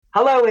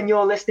Hello, and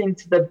you're listening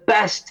to the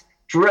best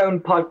drone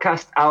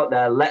podcast out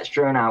there, Let's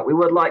Drone Out. We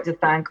would like to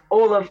thank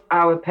all of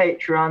our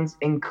Patreons,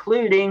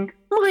 including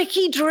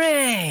Ricky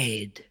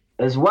Dread,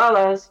 as well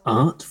as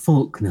Art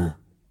Faulkner.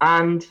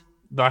 And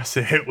that's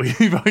it.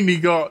 We've only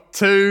got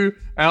 2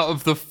 out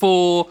of the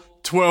 4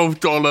 $12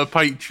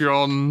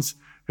 Patreons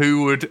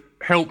who would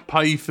help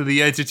pay for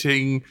the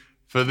editing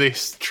for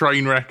this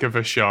train wreck of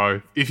a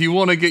show. If you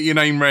want to get your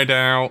name read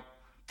out,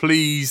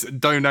 please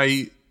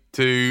donate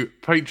to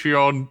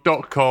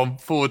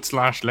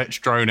patreon.com/Let's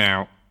Drone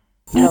Out.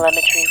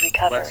 Telemetry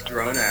recovered. Let's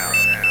Drone Out.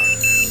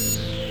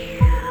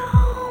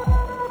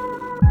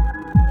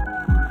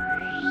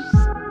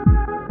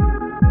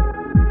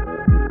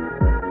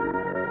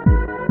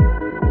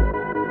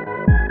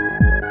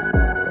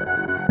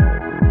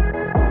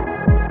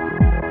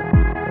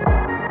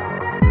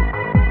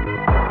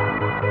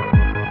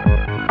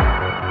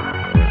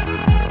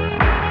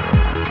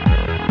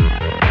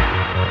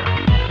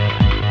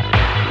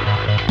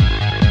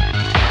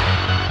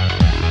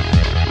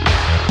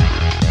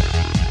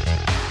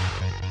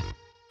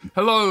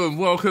 Hello and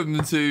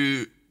welcome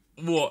to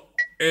what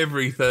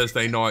every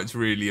Thursday night's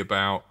really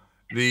about,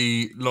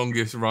 the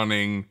longest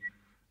running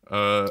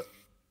drone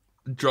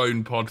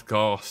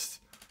podcast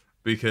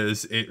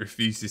because it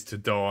refuses to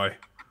die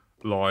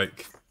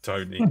like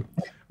Tony.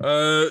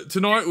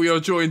 Tonight we are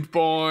joined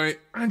by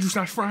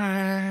Andrew /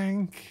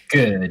 Frank.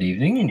 Good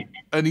evening.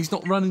 And he's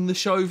not running the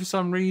show for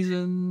some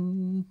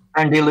reason.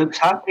 Andy looks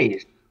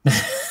happy.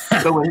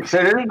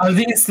 Are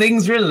these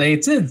things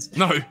related?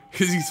 No,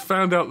 because he's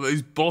found out that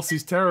his boss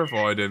has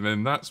terrified him,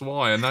 and that's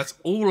why. And that's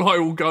all I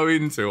will go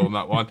into on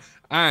that one.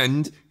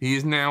 And he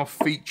is now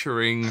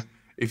featuring,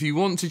 if you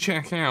want to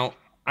check out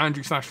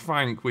Andrew /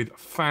 Frank with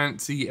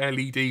fancy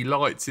LED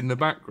lights in the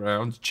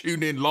background,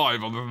 tune in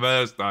live on the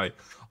Thursday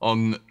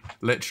on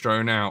Let's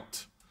Drone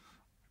Out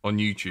on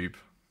YouTube.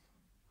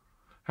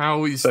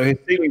 How is... So his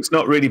ceiling's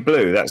not really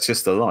blue, that's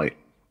just the light.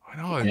 I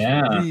know,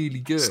 it's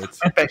really good.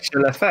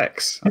 Special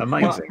effects.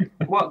 Amazing.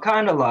 What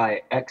kind of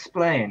light?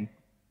 Explain.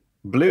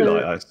 Blue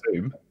light, I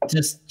assume.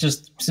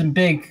 Just some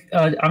big...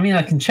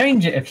 I can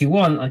change it if you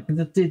want. I can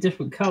do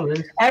different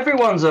colours.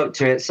 Everyone's up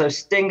to it. So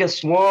Stinger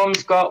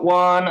Swarm's got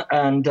one,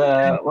 and,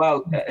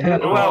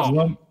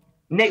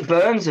 Nick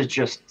Burns has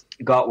just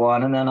got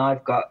one, and then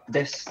I've got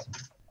this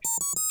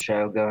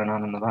show going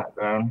on in the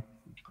background.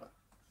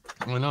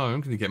 I know, I'm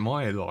going to get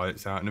my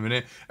lights out in a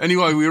minute.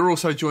 Anyway, we are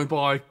also joined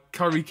by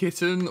Curry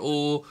Kitten,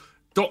 or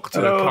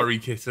Dr. Curry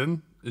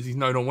Kitten, as he's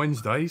known on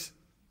Wednesdays.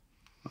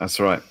 That's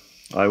right.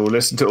 I will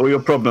listen to all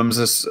your problems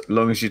as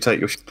long as you take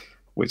your...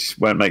 which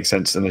won't make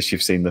sense unless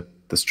you've seen the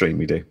stream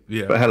we do.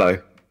 Yeah. But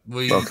hello.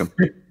 Welcome.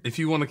 If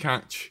you want to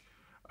catch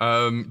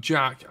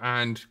Jack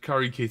and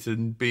Curry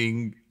Kitten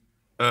being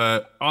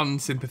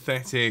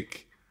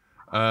unsympathetic,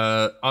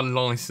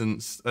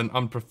 unlicensed and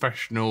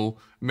unprofessional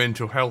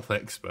mental health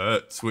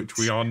experts, which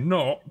we are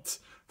not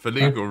for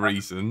legal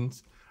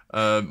reasons,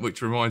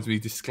 which reminds me,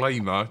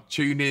 disclaimer,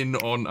 tune in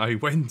on a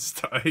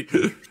Wednesday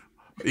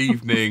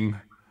evening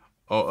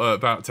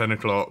about 10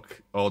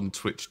 o'clock on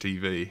Twitch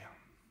TV.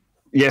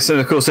 Yes, and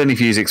of course any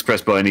views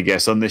expressed by any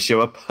guest on this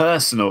show are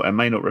personal and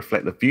may not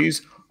reflect the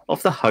views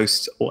of the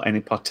host or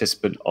any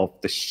participant of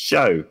the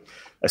show,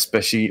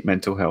 especially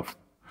mental health.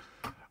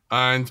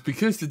 And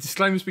because the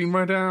disclaimer's been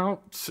read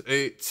out,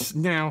 it's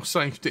now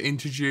safe to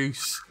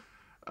introduce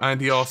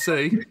Andy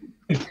RC.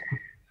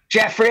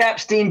 Jeffrey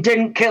Epstein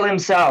didn't kill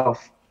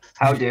himself.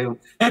 How do?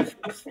 And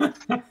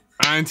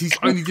he's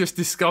only just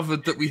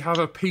discovered that we have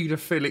a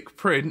paedophilic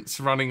prince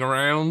running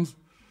around.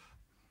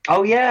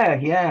 Oh,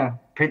 yeah.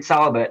 Prince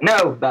Albert.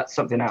 No, that's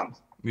something else.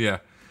 Yeah.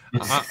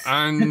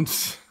 And...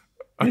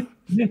 oh,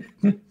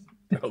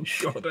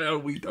 God, how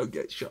we don't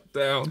get shut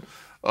down.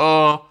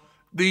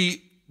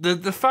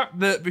 The fact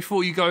that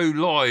before you go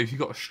live, you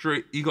got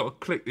to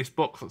click this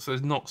box that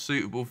says "not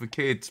suitable for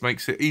kids"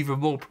 makes it even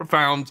more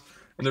profound.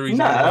 And the reason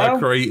why I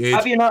created.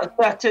 Have you not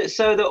set it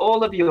so that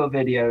all of your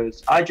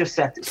videos? I just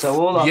set it so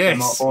all of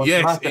them are automatically.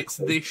 Yes, it's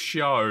this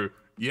show.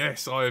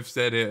 Yes, I have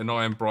said it, and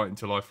I am bright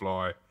until I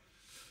fly.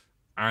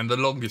 And the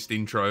longest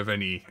intro of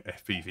any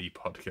FPV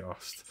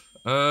podcast.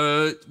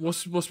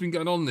 What's been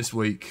going on this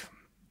week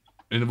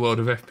in the world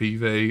of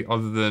FPV,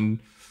 other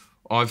than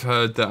I've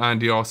heard that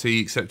Andy RC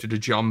accepted a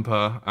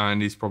jumper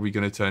and is probably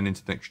going to turn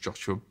into the next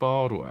Joshua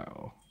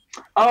Bardwell.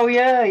 Oh,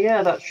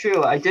 yeah, that's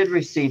true. I did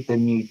receive the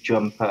new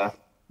jumper.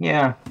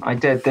 Yeah, I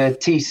did. The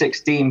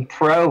T16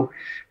 Pro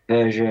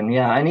version.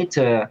 Yeah, I need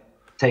to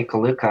take a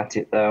look at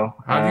it, though.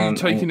 Have you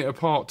taken it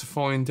apart to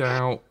find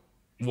out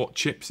what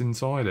chip's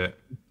inside it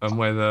and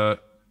whether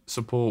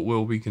support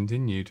will be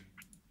continued?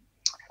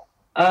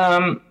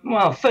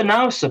 Well, for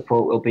now,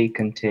 support will be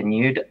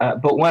continued.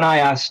 But when I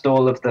asked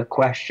all of the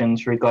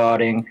questions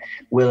regarding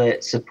will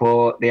it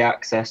support the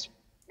access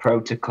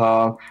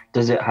protocol,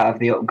 does it have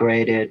the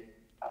upgraded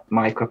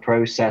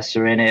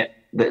microprocessor in it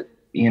that,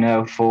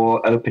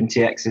 for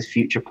OpenTX's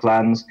future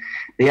plans,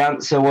 the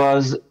answer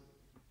was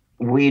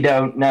we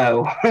don't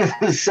know.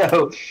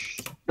 So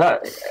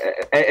that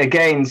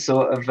again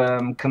sort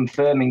of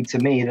confirming to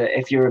me that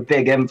if you're a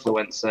big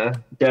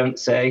influencer, don't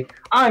say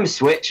I'm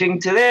switching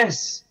to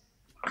this,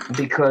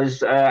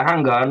 because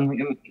hang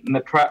on,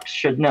 perhaps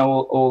should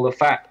know all the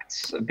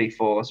facts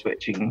before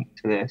switching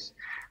to this.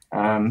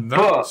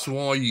 That's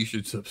why you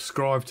should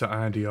subscribe to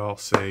Andy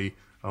RC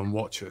and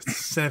watch a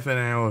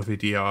 7-hour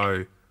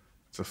video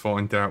to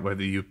find out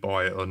whether you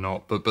buy it or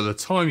not. But by the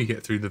time you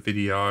get through the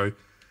video,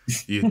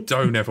 you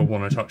don't ever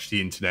want to touch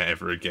the internet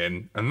ever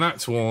again. And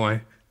that's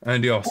why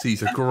Andy RC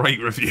is a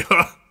great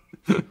reviewer.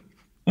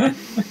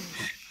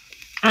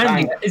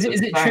 Andy, is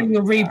it true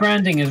you're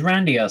rebranding as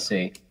Randy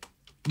RC?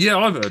 Yeah,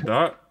 I've heard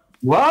that.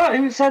 What?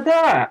 Who said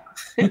that?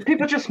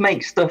 People just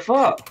make stuff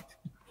up.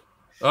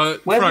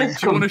 Frank,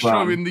 do you want to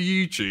show him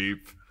the YouTube?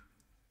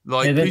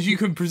 Like, because you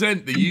can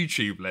present the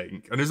YouTube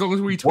link, and as long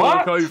as we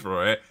talk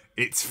over it,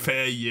 it's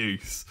fair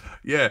use.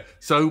 Yeah,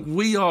 so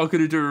we are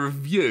going to do a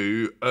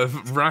review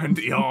of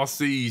Randy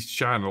RC's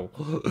channel.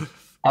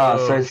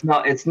 So it's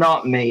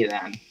not me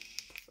then.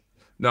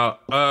 No,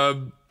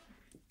 I'm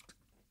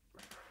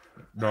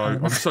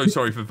so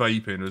sorry for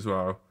vaping as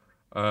well.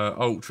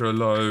 Ultra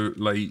low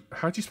late.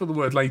 How do you spell the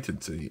word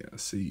latency?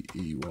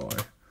 CEY.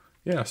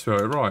 Yeah, I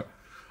spelled it right.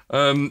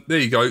 There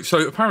you go. So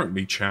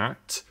apparently,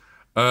 chat.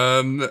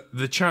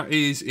 The chat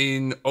is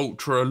in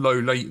ultra low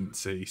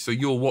latency, so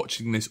you're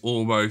watching this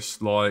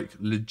almost like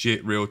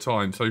legit real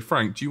time. So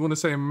Frank, do you want to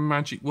say a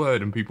magic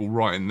word and people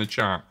write in the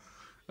chat?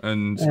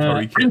 And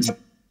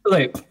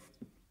antelope.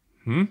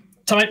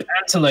 Type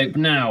antelope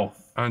now.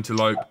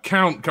 Antelope.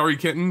 Count, Curry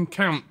Kitten,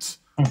 count.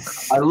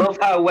 I love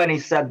how when he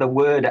said the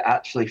word, it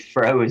actually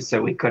froze,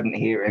 so we couldn't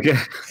hear him.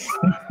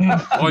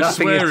 I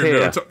swear in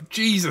real time.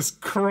 Jesus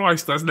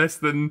Christ, that's less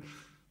than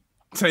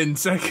 10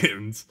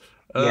 seconds.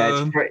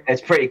 Yeah,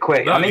 it's pretty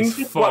quick. I mean,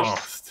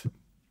 fast.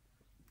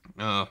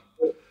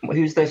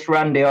 Who's this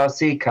Randy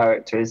RC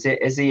character? Is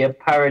he a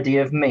parody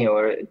of me,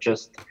 or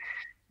just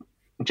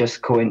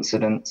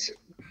coincidence?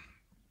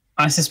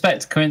 I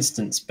suspect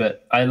coincidence,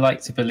 but I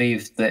like to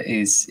believe that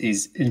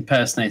he's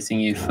impersonating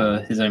you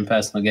for his own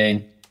personal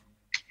gain.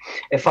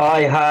 If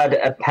I had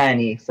a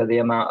penny for the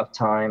amount of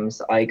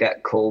times I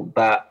get called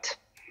that,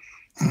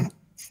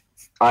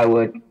 I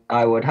would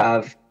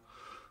have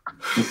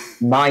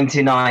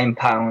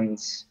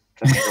 £99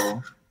 for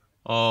sure.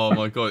 Oh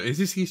my god, is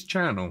this his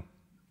channel?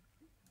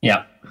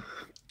 Yeah.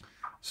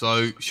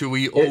 So should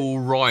we all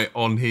write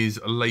on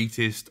his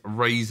latest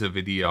Razor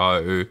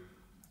video,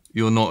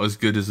 "You're not as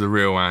good as the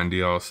real Andy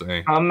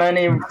RC"? How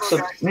many?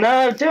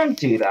 No, don't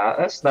do that.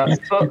 That's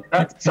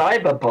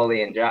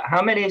cyberbullying, Jack.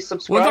 How many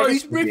subscribers? Well, no,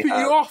 he's ripping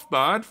you off,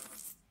 man.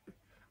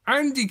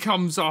 Andy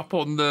comes up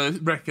on the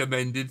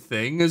recommended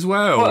thing as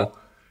well. What?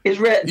 Does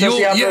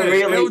he have a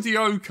really...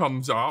 LDO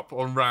comes up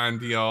on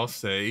Randy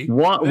RC.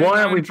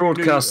 Why are we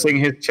broadcasting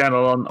his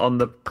channel on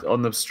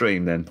the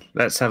stream then?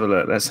 Let's have a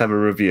look. Let's have a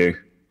review.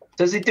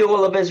 Does he do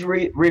all of his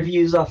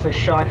reviews off his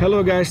shine?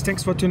 Hello guys,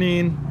 thanks for tuning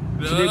in.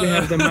 Today we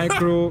have the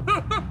Micro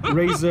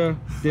Razor,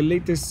 the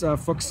latest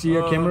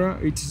Foxeer camera.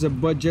 It is a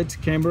budget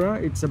camera.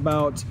 It's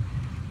about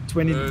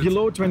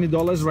below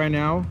 $20 right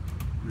now.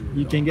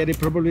 You can get it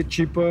probably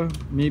cheaper,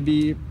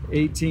 maybe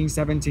 $18,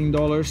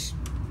 $17.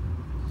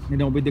 You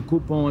know, with the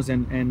coupons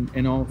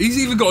and all. He's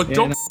even got a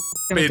dog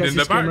bin in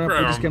the background.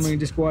 Put this camera in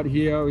this quad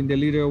here in the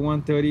Leader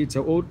 130. It's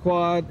an old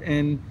quad,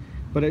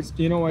 but it's,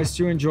 you know, I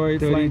still enjoy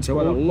flying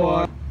quad a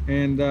lot.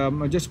 And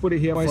I just put it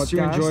here for test.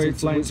 Enjoy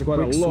flying quad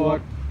a lot.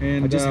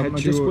 And I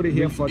just put it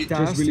here for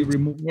test. Really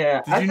remove.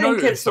 Yeah, I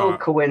think it's all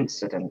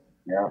coincidence.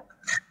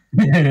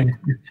 Yeah.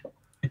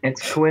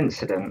 It's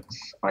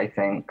coincidence, I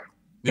think.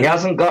 Yeah. He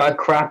hasn't got a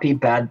crappy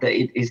bed.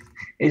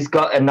 He's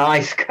got a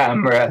nice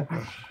camera.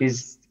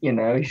 You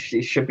know,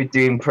 he should be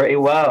doing pretty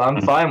well.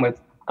 I'm fine with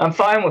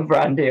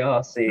Randy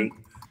RC.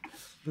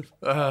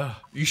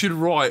 You should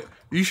write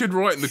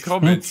in the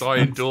comments, I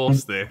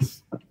endorse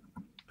this.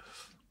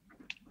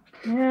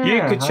 Yeah,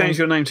 you could change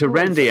your name to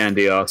Randy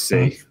Andy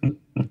RC.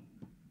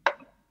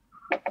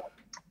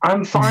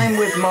 I'm fine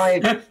with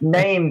my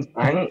name,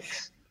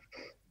 thanks.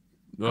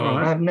 Oh,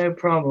 I have no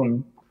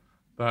problem.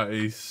 That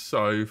is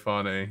so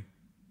funny.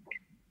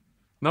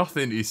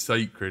 Nothing is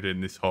sacred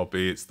in this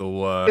hobby. It's the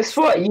worst.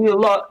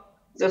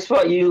 That's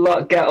what you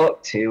lot get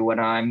up to when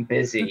I'm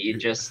busy. You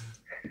just.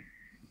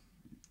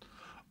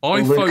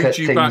 I phoned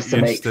you back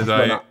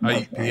yesterday at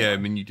 8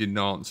 p.m. and you didn't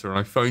answer, and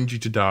I phoned you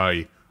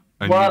today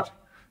and you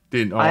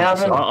didn't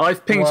answer.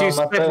 I've pinged you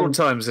several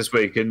times this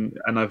week and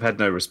I've had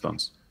no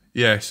response.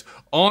 Yes,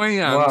 I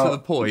am to the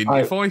point.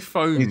 If I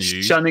phone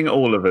you, shunning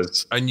all of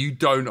us, and you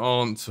don't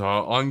answer,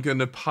 I'm going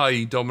to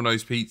pay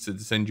Domino's Pizza to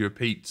send you a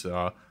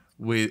pizza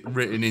with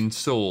written in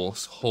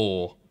sauce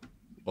 "whore"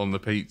 on the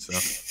pizza.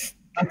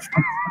 You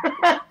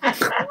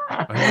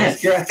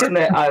reckon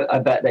that? I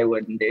bet they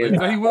wouldn't do that.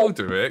 They will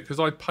do it because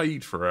I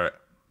paid for it.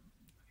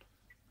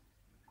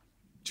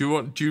 Do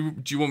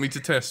you want me to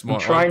test my? I'm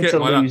trying to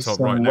lose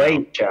some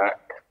weight, Jack,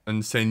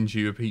 and send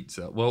you a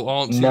pizza. Well,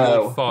 answer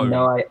your phone.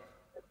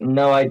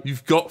 No, I.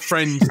 You've got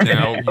friends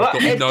now. You've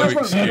got no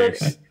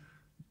excuse.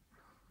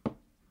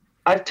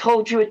 I've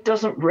told you it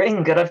doesn't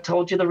ring, and I've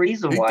told you the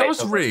reason It why does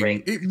it doesn't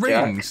ring. It Jack.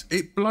 rings.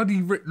 It bloody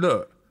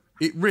look.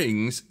 It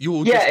rings.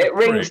 You're Yeah, just a it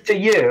rings prick. to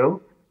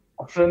you.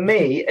 For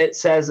me, it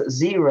says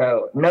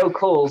 0. No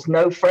calls,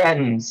 no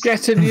friends.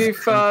 Get a new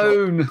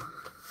phone.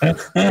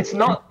 It's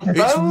not the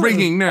It's phone.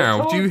 ringing I now.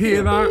 told Do you hear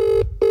you.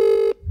 that?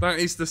 That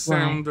is the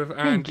sound of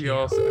Andy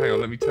Arson. Hang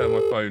on, let me turn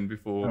my phone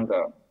before. I'm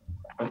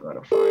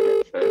gonna find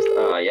it first.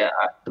 Oh yeah,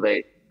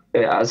 actually,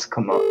 it has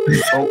come up.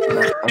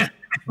 Oh, no,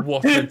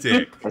 What a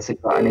dick. has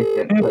it got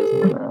anything?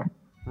 It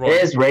Right.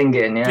 is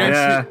ringing, yeah. Guess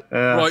Yeah,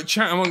 yeah. Right,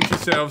 chat amongst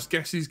yourselves.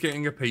 Guess who's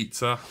getting a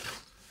pizza?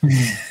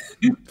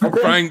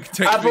 Frank,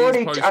 text I've me his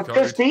already,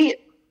 postcode.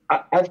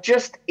 I've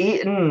just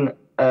eaten,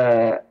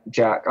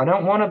 Jack. I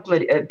don't want to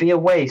bloody. It'd be a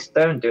waste.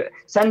 Don't do it.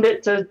 Send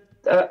it to.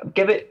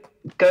 Give it.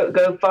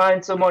 Go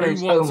find someone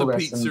who's Who wants a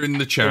homeless pizza and in the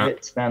give chat?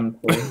 it to them,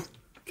 please.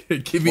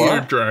 Give me your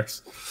What?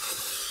 address.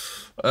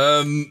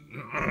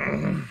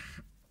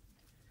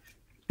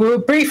 We were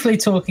briefly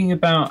talking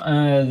about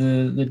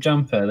the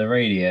jumper, the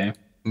radio,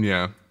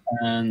 Yeah.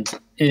 and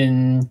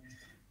in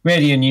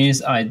radio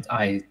news,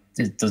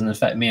 it doesn't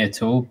affect me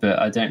at all. But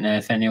I don't know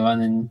if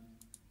anyone in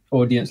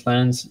audience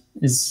lands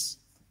is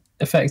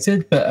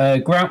affected.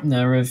 But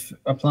Graupner have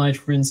applied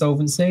for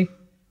insolvency.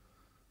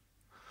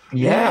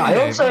 Yeah,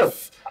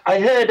 I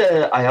heard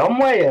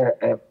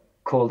Ionway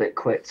called it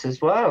quits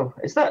as well.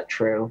 Is that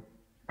true?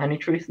 Any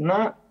truth in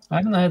that?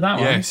 I don't know that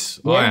one. Yes,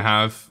 Yeah. I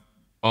have.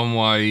 On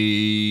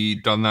my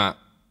done that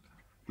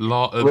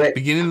Wait.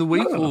 beginning of the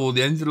week or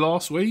the end of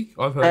last week.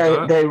 I've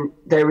heard that.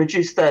 They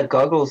reduced their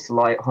goggles to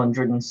like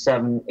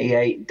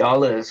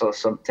 $178 or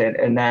something,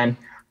 and then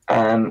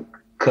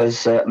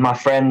because my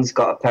friend's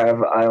got a pair of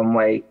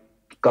Ionway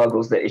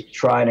goggles that he's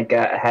trying to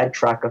get a head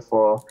tracker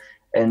for,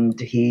 and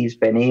he's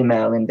been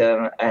emailing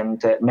them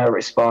and no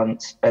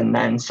response. And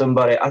then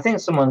I think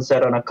someone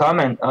said on a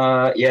comment,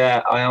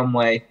 yeah,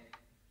 Ionway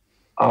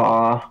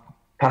are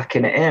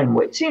packing it in,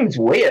 which seems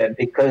weird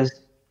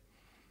because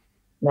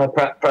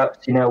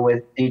perhaps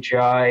with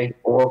DJI,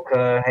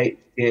 Orca,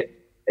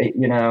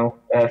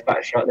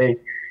 Fat Shot, they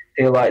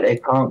feel like they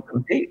can't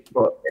compete.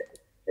 But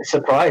it's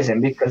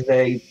surprising because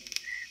they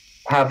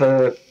have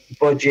a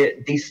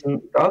budget,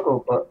 decent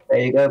goggle. But there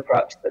you go.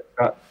 Perhaps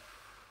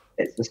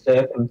it's the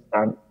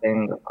circumstance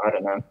thing. I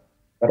don't know.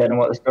 I don't know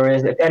what the story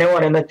is. If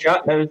anyone in the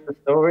chat knows the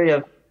story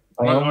of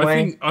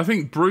Ionway, I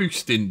think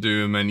Bruce didn't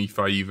do him any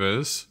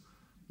favours.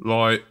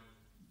 Like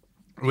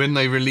when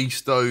they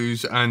released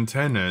those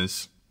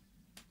antennas.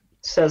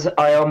 says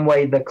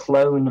Ionway the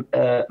clone.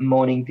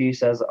 Morning View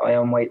says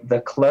Ionway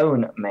the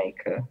clone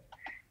maker.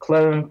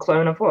 Clone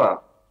of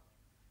what?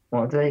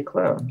 What do they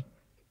clone?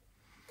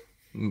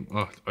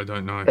 I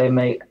don't know. They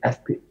make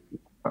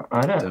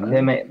I don't know.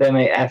 They make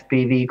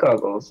FPV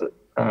goggles.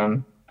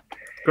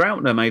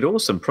 Graupner made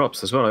awesome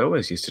props as well. I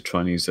always used to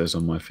try and use those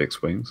on my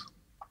fixed wings,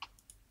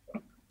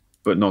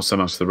 but not so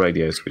much the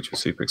radios, which were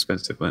super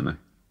expensive, weren't they?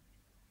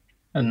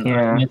 And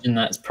Yeah. I imagine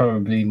that's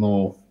probably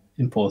more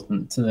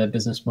important to their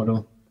business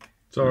model.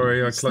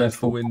 Sorry, I It's closed the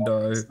therefore-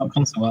 window It's not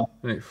gone so well.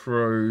 and it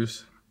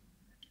froze.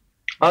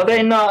 Are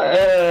they not?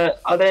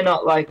 Are they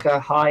not like a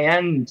high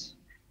end,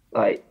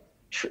 like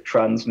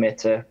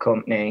transmitter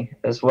company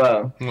as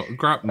well? What,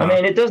 Graupner? I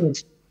mean, it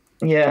doesn't.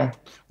 Yeah.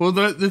 Well,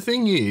 the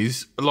thing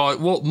is, like,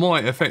 what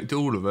might affect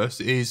all of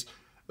us is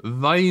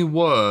they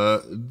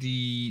were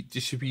the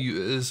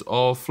distributors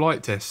of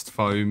flight test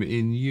foam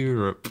in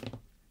Europe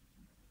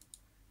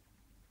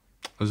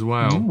as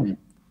well. Ooh.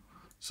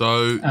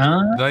 So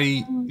Ah.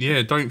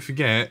 don't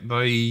forget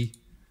they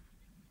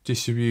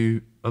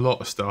distribute a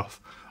lot of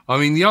stuff. I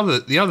mean, the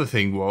other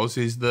thing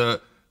is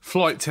that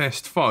flight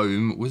test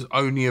foam was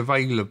only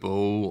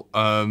available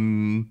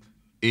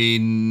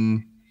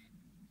in.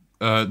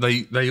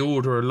 They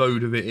order a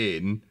load of it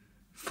in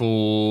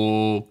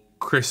for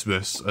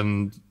Christmas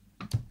and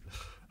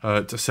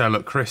to sell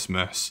at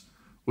Christmas,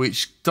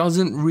 which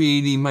doesn't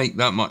really make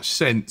that much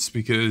sense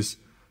because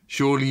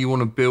surely you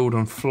want to build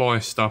and fly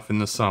stuff in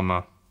the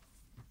summer.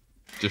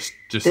 Just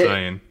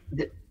saying.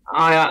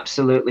 I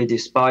absolutely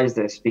despise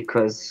this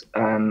because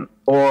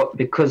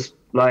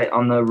like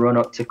on the run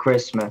up to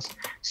Christmas,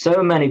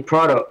 so many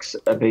products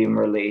are being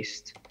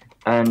released,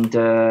 and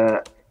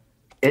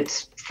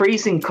it's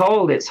freezing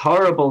cold. It's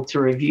horrible to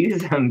review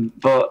them,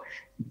 but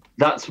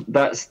that's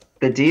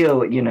the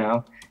deal,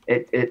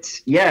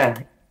 It's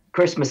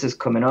Christmas is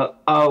coming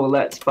up. Oh,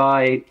 let's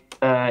buy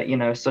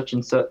such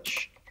and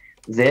such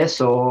this,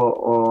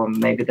 or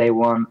maybe they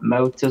want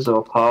motors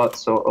or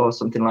parts or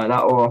something like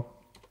that, or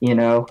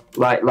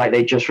like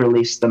they just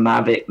released the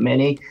Mavic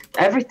Mini.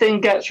 Everything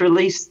gets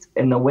released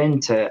in the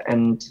winter,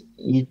 and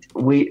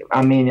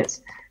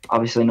it's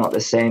obviously not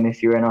the same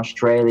if you're in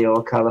Australia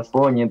or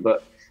California,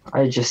 but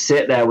I just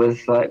sit there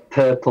with like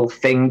purple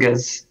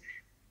fingers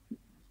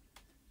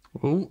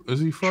Oh, is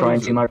he trying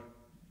frozen? to.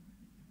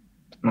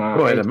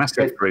 Oh, I had a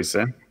massive freeze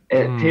then.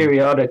 It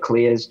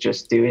periodically is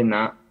just doing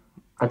that.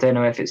 I don't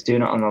know if it's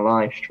doing it on the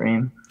live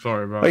stream.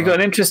 Sorry about I got an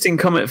that. interesting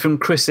comment from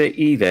Chris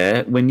E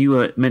there when you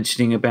were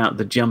mentioning about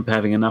the jump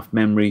having enough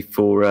memory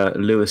for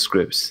Lewis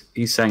scripts.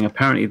 He's saying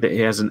apparently that he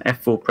has an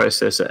F4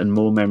 processor and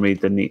more memory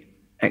than the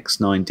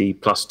X9D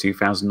Plus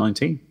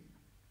 2019.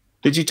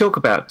 Did you talk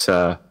about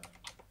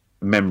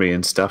memory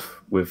and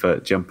stuff with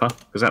Jumper?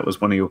 Because that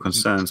was one of your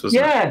concerns,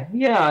 wasn't it?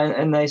 Yeah,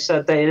 and they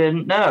said they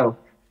didn't know.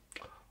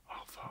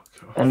 Oh, fuck.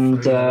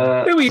 And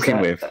Who were you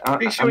in with? I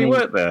Are you sure mean, he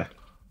worked there?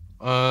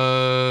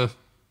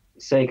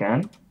 Say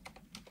again.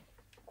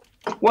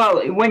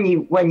 Well, when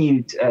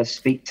you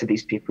speak to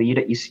these people,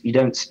 you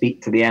don't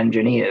speak to the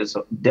engineers,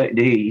 do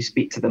you? You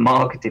speak to the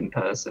marketing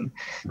person.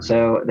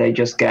 So they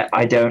just get,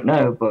 I don't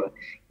know, but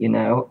you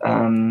know,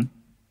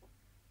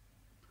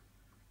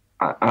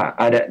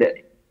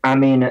 I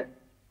mean,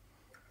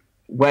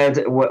 where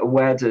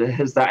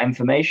has that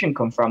information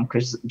come from?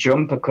 Because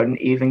Jumper couldn't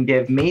even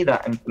give me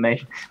that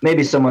information.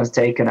 Maybe someone's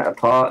taken it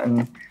apart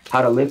and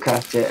had a look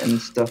at it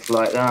and stuff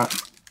like that.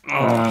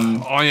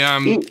 I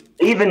am.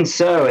 Even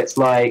so, it's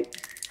like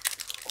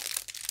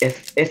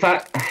if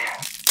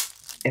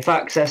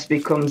access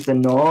becomes the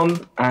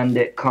norm and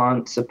it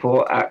can't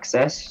support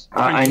access,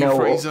 I know.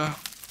 Freezer.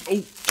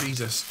 Oh,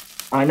 Jesus.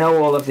 I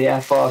know all of the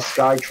FR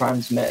Sky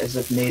transmitters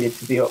have needed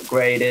to be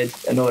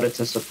upgraded in order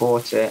to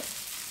support it.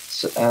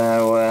 So,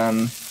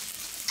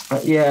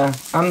 yeah,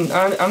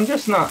 I'm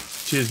just not.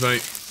 Cheers,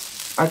 mate.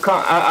 I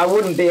can't. I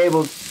wouldn't be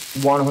able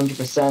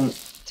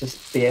 100%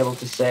 to be able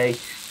to say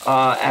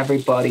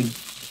everybody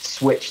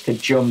switch to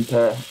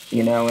Jumper,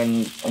 you know,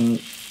 and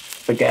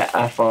forget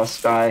FR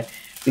Sky,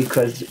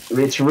 because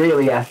it's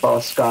really FR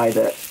Sky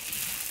that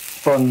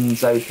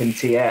funds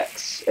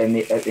OpenTX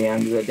at the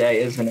end of the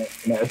day, isn't it?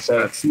 You know, so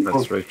That's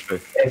very true.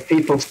 if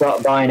people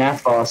start buying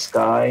FR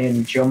Sky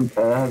and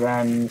Jumper,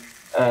 then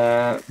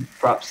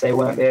perhaps they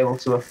won't be able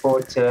to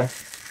afford to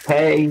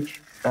pay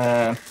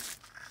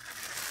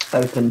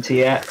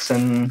OpenTX,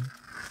 and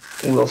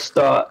we'll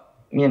start,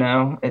 you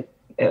know,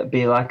 it'll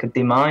be like a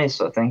demise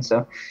sort of thing.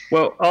 So,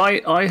 Well,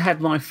 I had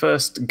my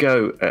first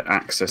go at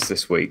Access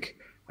this week,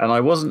 and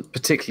I wasn't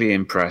particularly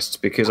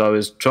impressed because I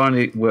was trying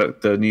to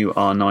work the new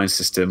R9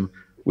 system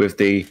with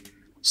the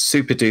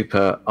super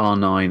duper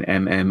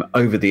R9MM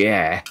over the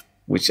air,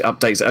 which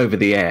updates over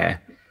the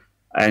air.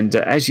 And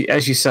as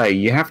you say,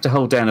 you have to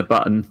hold down a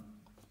button,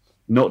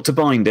 not to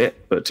bind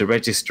it, but to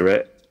register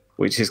it,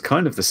 which is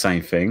kind of the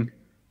same thing.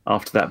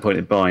 After that point,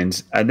 it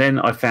binds. And then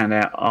I found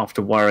out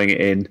after wiring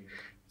it in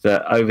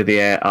that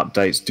over-the-air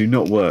updates do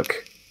not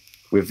work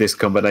with this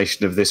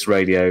combination of this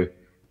radio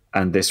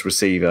and this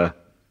receiver.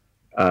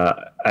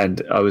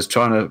 And I was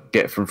trying to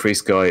get from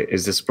FreeSky,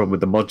 is this a problem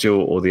with the module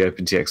or the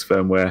OpenTX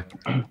firmware?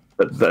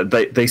 But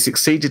they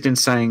succeeded in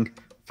saying,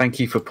 thank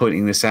you for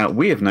pointing this out.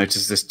 We have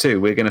noticed this too.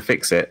 We're going to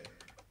fix it.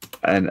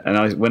 And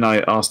when I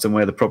asked them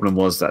where the problem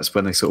was, that's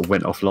when they sort of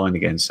went offline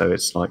again. So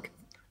it's like,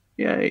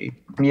 yay.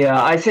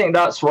 yeah, I think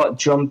that's what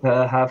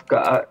Jumper have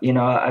got. You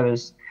know, I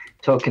was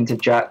talking to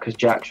Jack because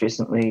Jack's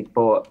recently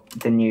bought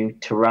the new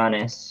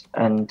Tyrannus,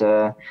 and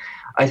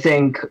I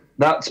think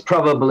that's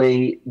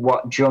probably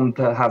what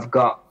Jumper have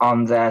got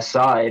on their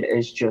side,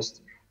 is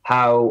just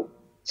how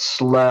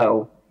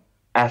slow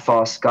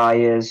FR Sky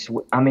is.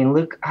 I mean,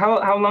 look,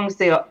 how long's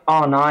the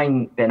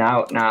R9 been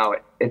out now?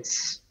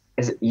 It's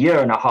a year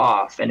and a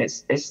half, and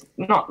it's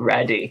not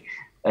ready.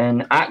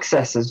 And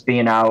Access has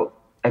been out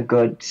a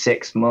good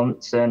 6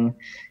 months, and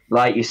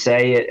like you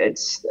say,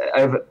 it's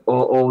over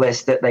all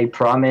this that they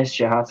promised.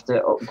 You have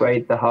to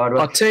upgrade the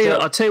hardware. I'll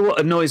tell you what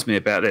annoys me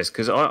about this,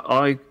 because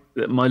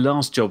my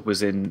last job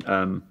was in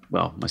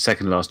my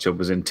second last job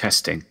was in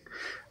testing,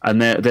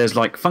 and there's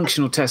like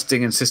functional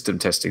testing and system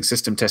testing.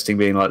 System testing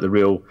being like the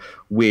real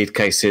weird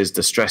cases,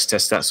 the stress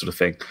test, that sort of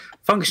thing.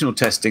 Functional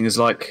testing is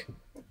like,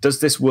 does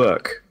this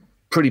work?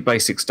 Pretty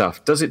basic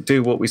stuff. Does it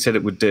do what we said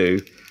it would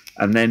do?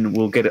 And then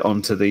we'll get it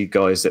on to the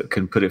guys that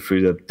can put it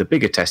through the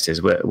bigger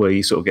testers, where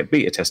you sort of get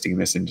beta testing in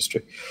this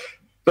industry.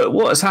 But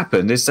what has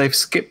happened is they've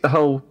skipped the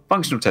whole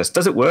functional test.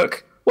 Does it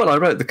work? Well, I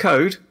wrote the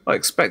code. I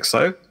expect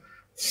so.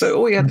 So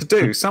all you had to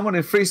do, someone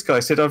in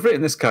FreeSky said, I've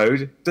written this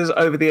code. Does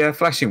over-the-air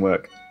flashing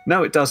work?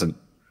 No, it doesn't.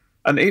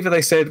 And either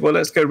they said, well,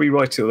 let's go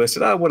rewrite it, or they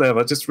said, oh,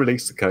 whatever, just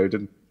release the code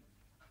and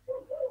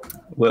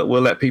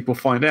we'll let people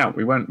find out.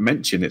 We won't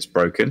mention it's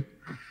broken.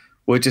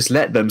 We'll just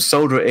let them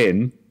solder it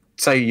in,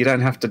 say you don't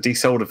have to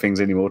desolder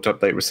things anymore to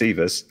update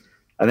receivers,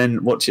 and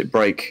then watch it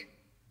break,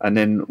 and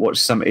then watch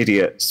some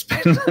idiot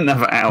spend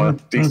another hour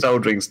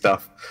desoldering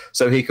stuff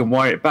so he can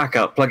wire it back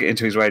up, plug it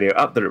into his radio,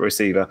 up the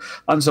receiver,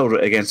 unsolder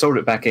it again, solder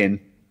it back in.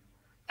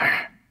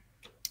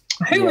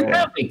 Who would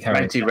that be,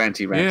 Karen?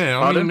 Ranty. Yeah,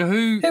 I Pardon?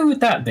 mean, Who would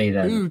that be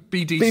then? who would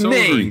be Be me,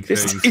 desoldering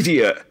this things?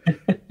 idiot,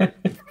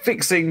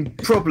 fixing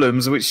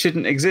problems which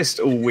shouldn't exist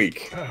all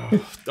week,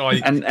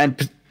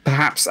 and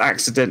perhaps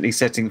accidentally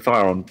setting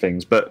fire on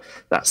things. But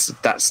that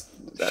was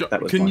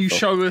Can my you fault.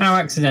 show us? How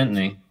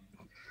accidentally?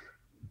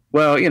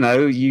 Well, you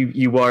know,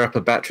 you wire up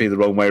a battery the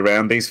wrong way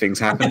around. These things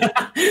happen.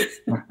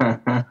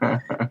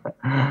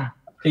 Are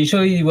you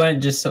sure you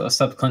weren't just sort of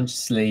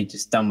subconsciously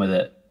just done with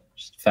it,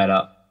 just fed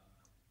up?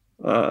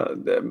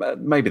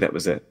 Maybe that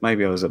was it.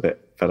 Maybe I was a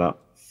bit fed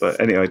up. But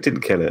anyway, it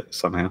didn't kill it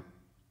somehow.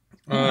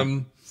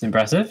 It's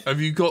impressive. Have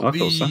you got I the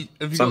thought so.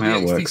 Have you Somehow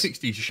got it the works. XT60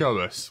 to show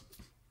us?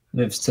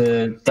 Lives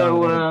to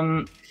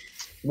So,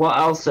 what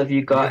else have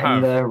you got You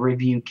have. in the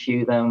review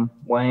queue then,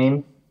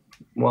 Wayne?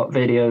 What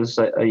videos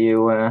are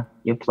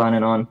you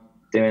planning on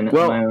doing at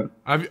Well, the moment?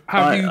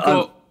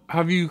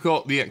 Have you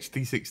got the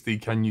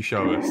XT60? Can you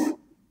show us?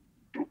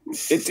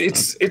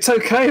 It's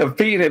okay. I've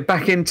beaten it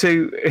back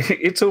into.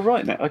 It's all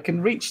right now. I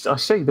can reach. I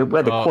see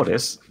where the quad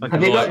is. I Have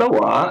can, you got the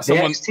what? The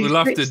Someone XT60? will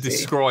have to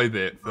describe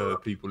it for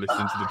people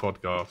listening to the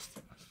podcast.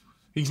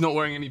 He's not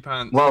wearing any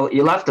pants. Well,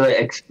 you'll have to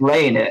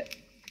explain it.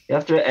 You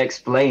have to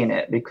explain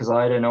it because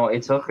I don't know what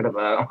you're talking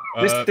about.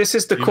 this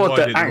is the you quad might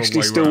that do it the wrong actually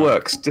way still round.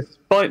 works,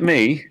 despite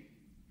me.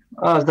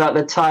 Oh, is that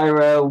the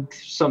Tyro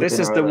something? This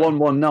is or the other?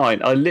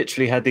 119. I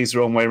literally had these the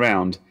wrong way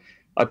round.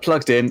 I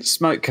plugged in,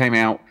 smoke came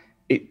out.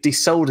 It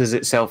desolders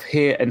itself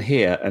here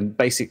and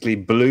basically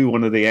blew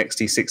one of the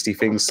XT60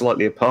 things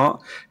slightly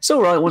apart. It's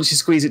all right once you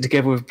squeeze it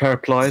together with a pair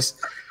of pliers.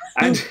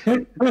 And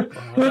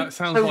That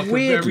sounds So like a very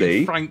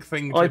weirdly, frank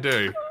thing to I-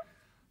 do.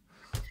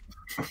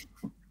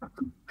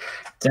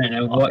 Don't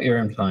know what you're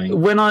implying.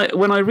 when I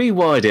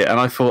rewired it and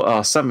I thought,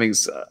 oh,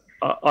 something's.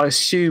 I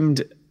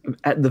assumed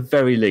at the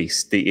very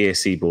least the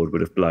ESC board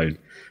would have blown,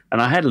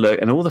 and I had a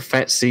look and all the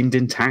FETs seemed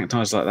intact. I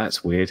was like,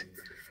 that's weird.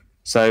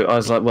 So I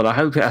was like, well, I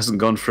hope it hasn't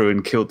gone through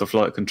and killed the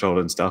flight controller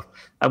and stuff.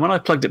 And when I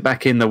plugged it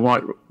back in the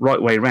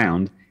right way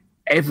round,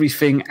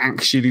 everything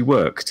actually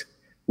worked,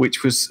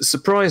 which was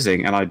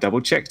surprising. And I double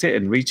checked it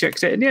and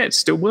rechecked it, and yeah, it's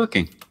still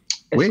working.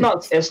 Weird.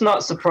 It's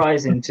not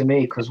surprising to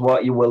me because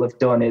what you will have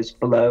done is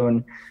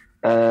blown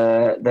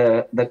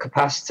the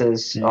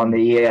capacitors on the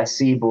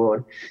ESC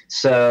board,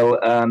 so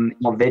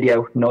your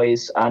video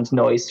noise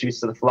through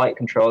to the flight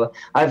controller.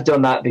 I've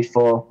done that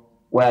before,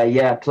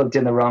 where plugged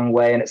in the wrong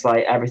way and it's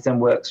like everything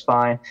works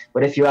fine.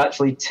 But if you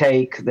actually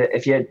take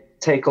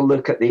a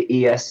look at the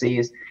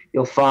ESCs,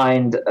 you'll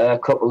find a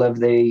couple of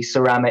the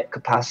ceramic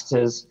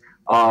capacitors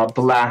are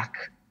black.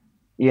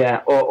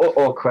 Yeah,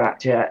 or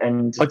cracked. Yeah,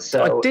 and I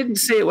so didn't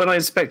see it when I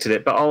inspected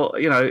it, but I'll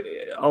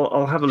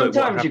have a look what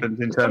Sometimes happens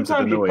in terms of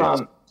the sometimes you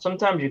noise.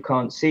 sometimes you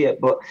can't see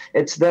it, but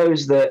it's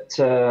those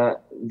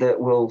that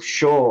will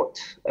short,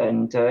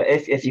 and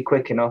if you're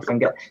quick enough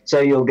and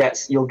you'll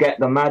get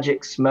the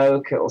magic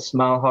smoke. It'll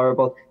smell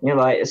horrible. You're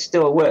like, it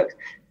still works,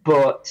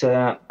 but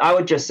I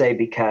would just say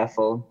be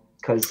careful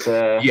because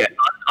Yeah,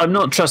 I'm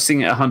not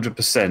trusting it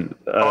 100%.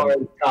 for a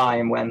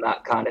time when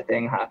that kind of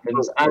thing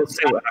happens, We'll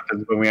see what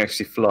happens when we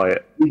actually fly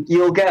it.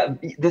 you'll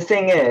get. The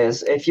thing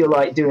is, if you're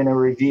like doing a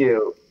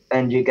review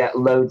and you get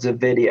loads of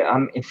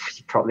video, you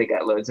probably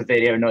get loads of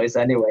video noise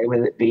anyway,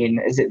 with it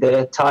being, is it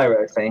the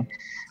Tyro thing?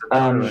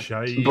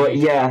 Shade. But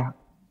yeah,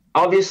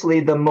 obviously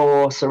the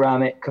more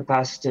ceramic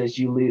capacitors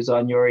you lose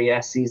on your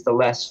ESCs, the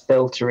less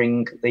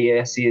filtering the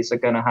ESCs are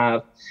going to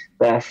have.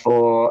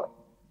 Therefore,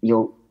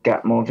 you'll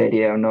get more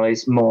video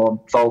noise,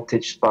 more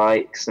voltage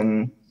spikes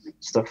and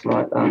stuff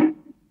like that.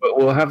 But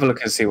we'll have a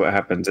look and see what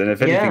happens. And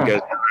if anything Yeah.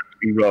 goes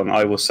wrong,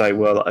 I will say,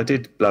 well, I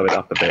did blow it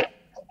up a bit.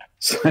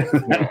 So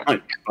that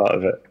might be part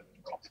of it.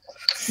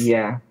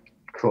 Yeah,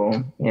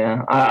 cool.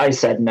 Yeah, I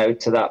said no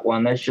to that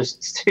one. There's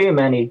just too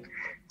many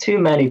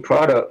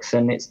products,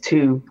 and it's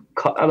too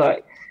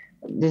like.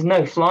 There's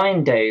no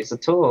flying days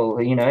at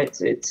all. You know,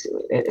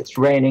 it's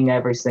raining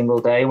every single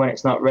day. When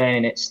it's not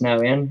raining, it's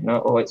snowing,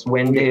 or it's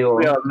windy. Or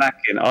We are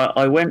lacking.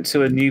 I went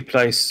to a new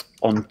place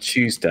on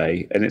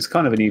Tuesday, and it's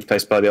kind of a new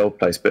place by the old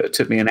place, but it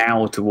took me an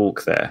hour to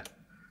walk there.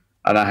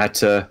 And I had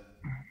to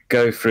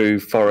go through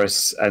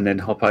forests and then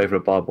hop over a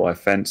barbed wire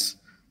fence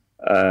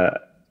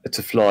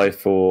to fly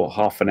for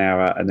half an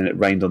hour, and then it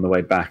rained on the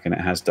way back, and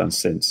it has done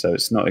since. So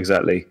it's not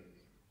exactly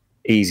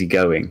easy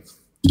going.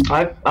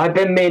 I've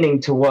been meaning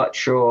to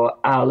watch your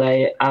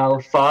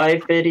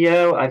Al5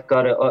 video. I've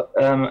got it up.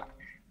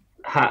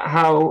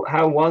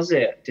 How was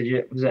it?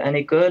 Was it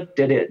any good?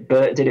 Did it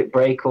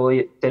break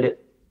did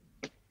it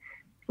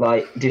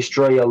like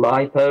destroy your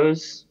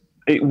lipos?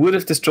 It would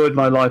have destroyed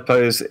my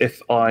lipos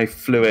if I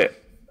flew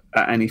it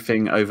at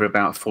anything over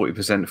about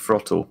 40%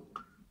 throttle,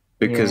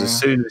 because as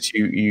soon as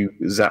you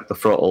zap the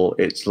throttle,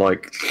 it's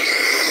like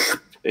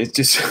it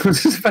just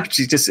the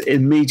battery just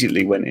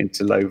immediately went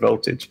into low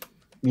voltage.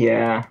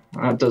 Yeah,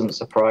 that doesn't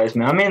surprise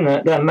me. I mean,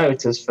 they're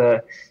motors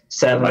for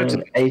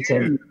 7, 8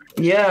 in.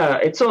 Yeah,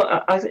 it's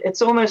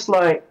almost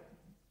like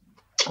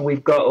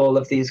we've got all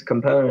of these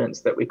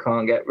components that we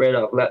can't get rid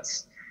of.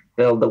 Let's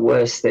build the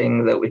worst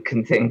thing that we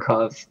can think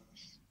of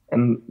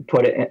and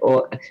put it in.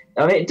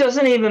 It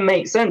doesn't even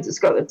make sense. It's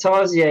got the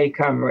Tarsier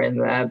camera in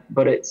there,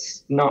 but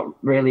it's not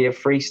really a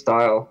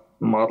freestyle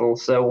model.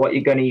 So what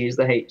you're going to use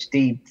the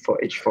HD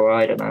footage for,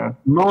 I don't know.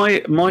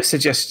 My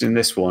suggestion in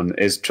this one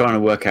is trying to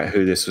work out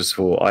who this was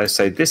for. I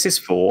say this is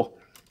for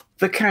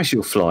the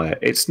casual flyer.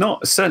 It's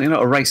certainly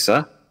not a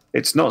racer.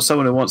 It's not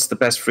someone who wants the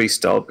best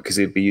freestyle because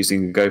he'd be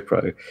using a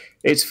GoPro.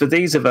 It's for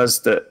these of us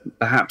that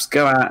perhaps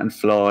go out and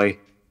fly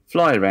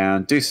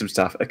around, do some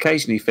stuff,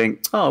 occasionally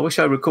think, oh, I wish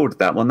I recorded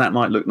that one. That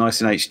might look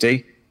nice in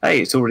HD.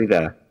 Hey, it's already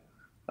there.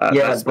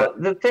 Yeah,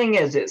 but the thing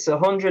is, it's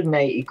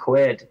 180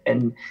 quid,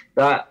 and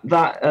that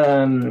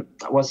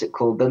what's it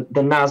called? The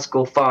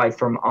Nazgul 5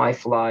 from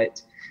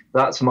iFlight.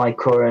 That's my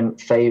current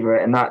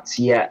favorite, and that's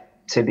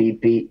yet to be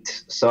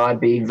beat. So I'd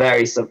be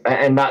very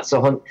and that's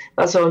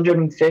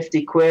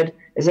 150 quid.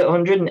 Is it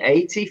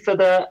 180 for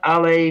the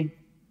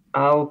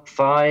Al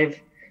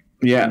 5?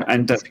 Yeah,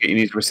 and don't forget you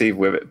need to receive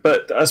with it.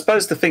 But I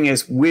suppose the thing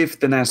is, with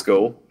the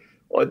Nazgul,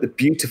 the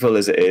beautiful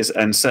as it is,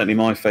 and certainly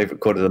my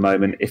favourite quad at the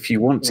moment, if you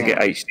want to get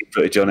HD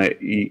footage on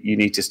it, you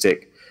need to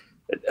stick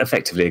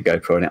effectively a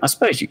GoPro on it. I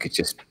suppose you could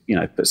just,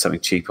 put something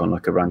cheap on,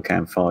 like a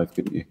Runcam 5,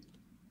 couldn't you?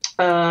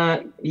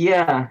 That's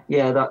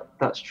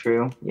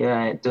true.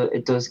 Yeah,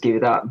 it does give you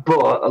that.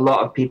 But a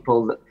lot of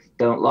people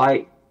don't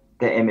like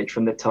the image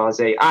from the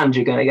Tarzay, and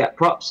you're going to get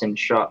props in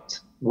shot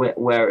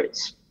where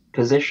it's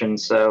positioned.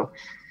 So,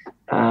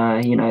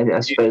 I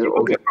suppose it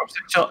will get props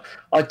in shot.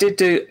 I did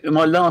do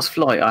my last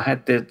flight. I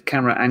had the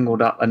camera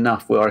angled up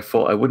enough where I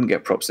thought I wouldn't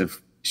get props in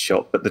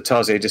shot, but the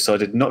Tarzay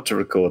decided not to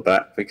record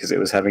that because it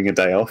was having a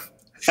day off.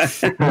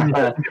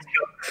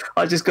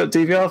 I just got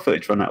DVR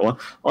footage from that one.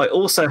 I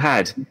also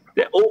had,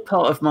 they're all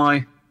part of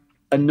my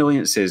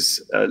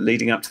annoyances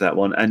leading up to that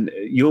one, and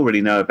you already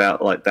know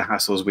about like the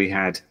hassles we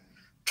had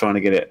trying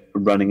to get it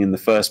running in the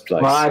first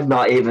place. Well, I've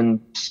not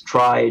even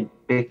tried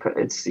because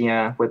it's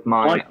with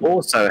mine. I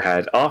also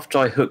had, after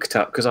I hooked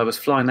up, because I was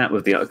flying that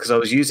with because I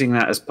was using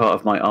that as part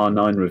of my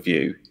R9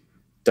 review,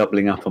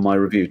 doubling up on my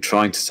review,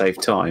 trying to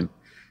save time,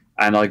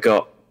 and I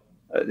got,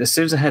 as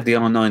soon as I had the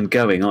R9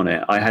 going on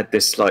it, I had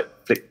this like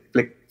flick,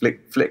 flick,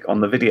 flick, flick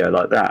on the video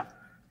like that.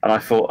 And I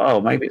thought,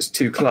 oh, maybe it's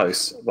too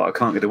close, but I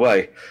can't get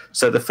away.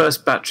 So the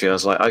first battery, I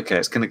was like, okay,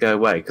 it's going to go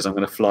away because I'm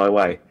going to fly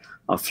away.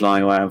 I'm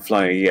flying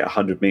away, you get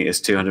 100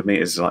 meters, 200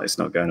 meters, like it's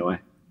not going away.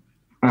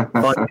 I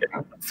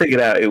figured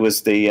out it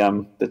was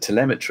the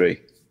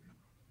telemetry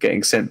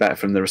getting sent back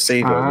from the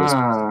receiver was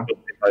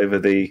over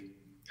the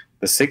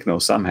signal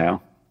somehow.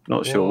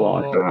 Not sure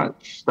why.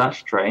 That's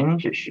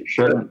strange. It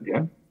shouldn't be.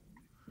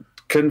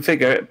 Couldn't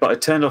figure it, but I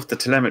turned off the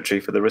telemetry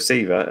for the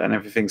receiver and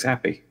everything's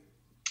happy.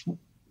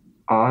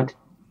 Odd.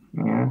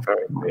 Yeah.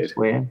 Very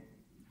weird.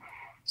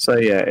 So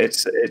yeah,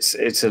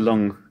 it's a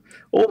long.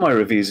 All my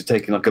reviews are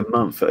taking like a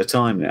month at a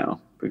time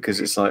now because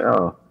it's like,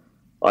 oh,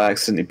 I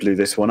accidentally blew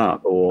this one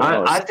up. Or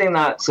I think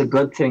that's a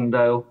good thing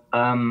though.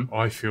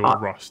 I feel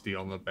rusty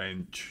on the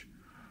bench.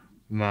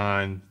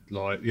 Man,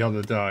 like the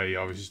other day,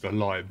 I was just a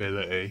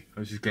liability. I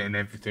was just getting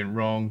everything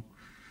wrong.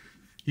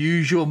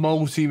 Use your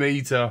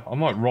multimeter. I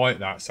might write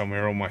that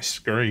somewhere on my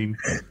screen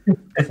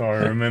so I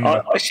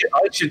remember. I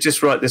should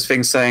just write this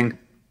thing saying,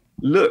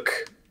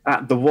 look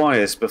at the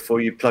wires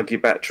before you plug your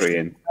battery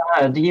in.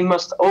 You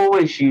must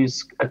always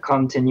use a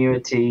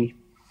continuity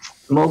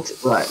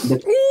multimeter.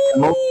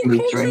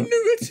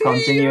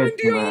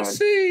 Continuity mode.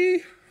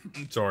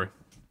 Sorry,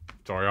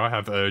 I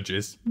have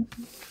urges.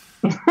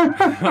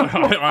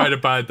 I had a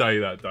bad day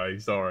that day.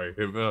 Sorry.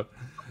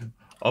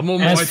 I'm on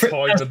my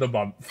time of the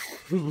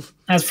month.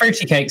 As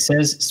Fruity Cake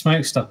says,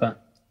 smoke stopper.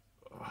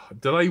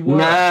 Do they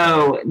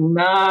work?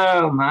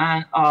 No,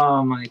 man.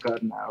 Oh my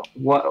god, no.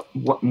 What?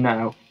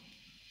 No.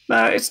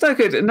 No, it's no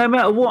good. No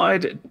matter what I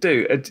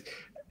do,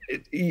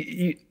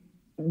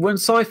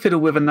 once I fiddle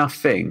with enough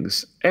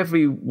things,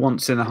 every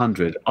once in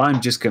 100, I'm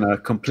just going to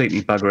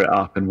completely bugger it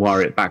up and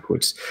wire it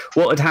backwards.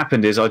 What had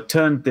happened is I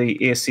turned the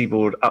ESC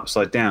board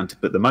upside down to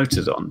put the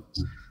motors on.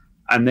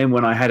 And then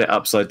when I had it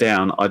upside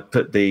down, I'd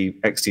put the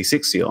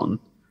XT60 on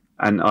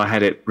and I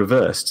had it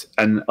reversed.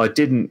 And I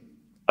didn't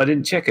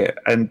check it.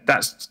 And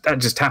that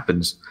just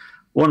happens.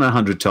 1 in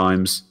 100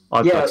 times,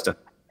 I bust it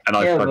and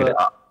I plug it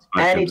up.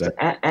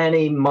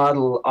 Any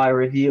model I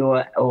review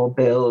or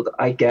build,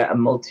 I get a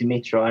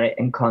multimeter on it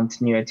in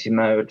continuity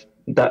mode.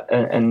 That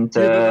wouldn't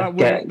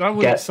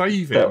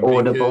save the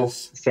audible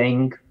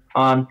thing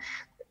on.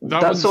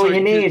 That's all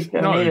you need.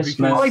 Don't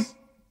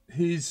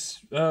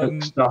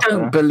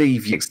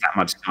believe you takes that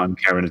much time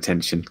carrying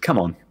attention. Come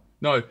on.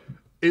 No,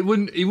 it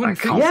wouldn't.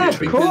 Yeah,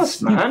 of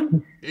course,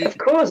 man. Of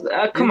course.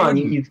 Come on.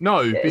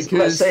 Because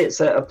let's say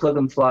it's a plug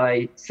and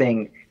fly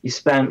thing. You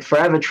spent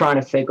forever trying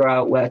to figure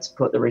out where to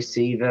put the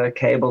receiver,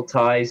 cable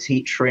ties,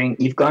 heat shrink.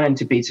 You've gone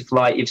into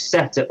Betaflight. You've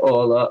set it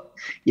all up.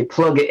 You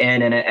plug it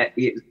in, and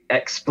it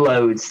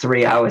explodes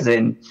 3 hours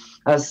in.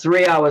 That's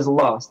 3 hours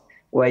lost.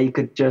 Where you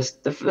could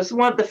just. The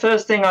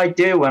first thing I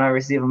do when I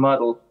receive a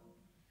model.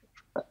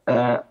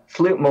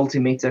 Flute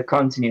multimeter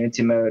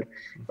continuity mode,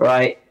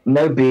 right?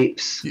 No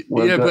beeps.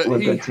 We're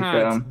good to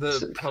go.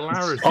 The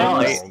polarity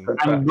wrong.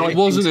 It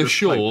wasn't a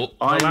short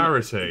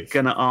polarity. I'm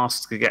going to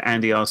ask to get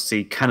Andy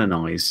RC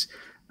canonised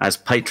as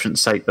patron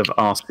saint of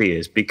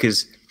RCers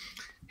because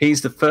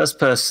he's the first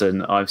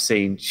person I've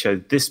seen show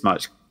this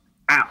much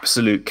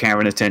absolute care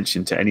and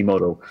attention to any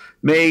model.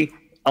 Me,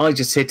 I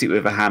just hit it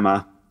with a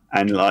hammer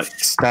and like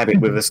stab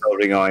it with a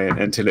soldering iron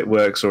until it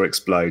works or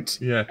explodes.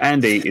 Yeah.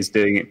 Andy is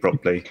doing it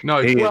properly.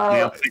 No, he is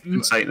the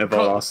patron saint of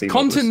RC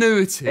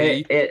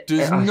continuity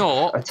does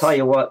not. I tell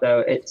you what,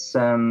 though, it's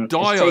taken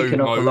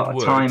up a lot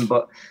of time.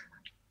 But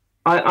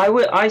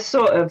I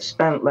sort of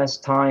spent less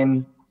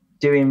time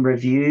doing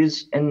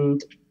reviews,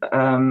 and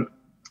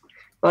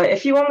like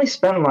if you only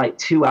spend like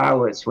 2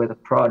 hours with a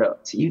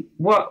product,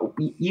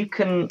 you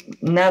can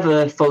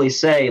never fully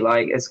say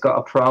like it's got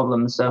a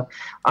problem. So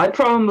I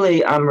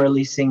probably am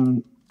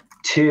releasing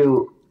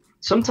 2,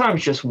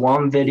 sometimes just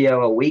 1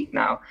 video a week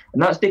now,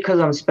 and that's because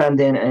I'm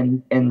spending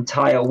an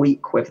entire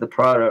week with the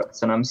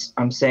products, and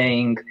I'm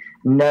saying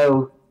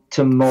no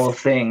to more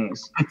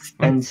things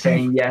and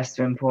saying yes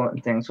to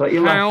important things. What are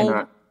you laughing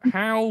at?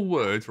 How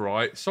would,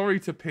 right? Sorry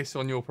to piss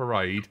on your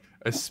parade,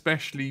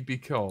 especially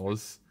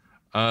because,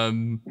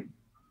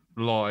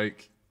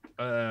 like,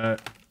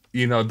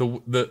 you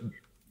know,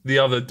 the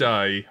other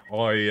day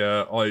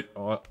I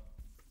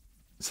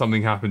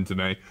something happened to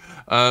me,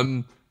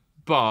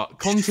 but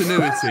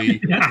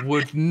continuity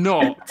would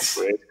not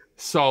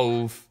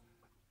solve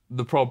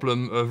the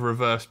problem of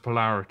reverse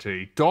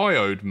polarity.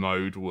 Diode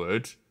mode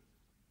would,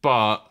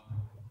 but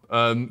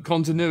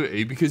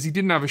continuity, because he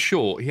didn't have a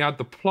short, he had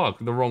the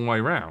plug the wrong way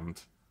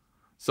round.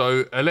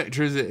 So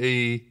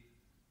electricity,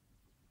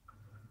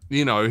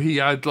 you know, he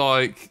had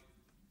like...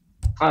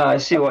 I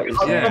see what you're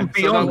saying.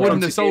 Yeah, so that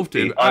wouldn't have solved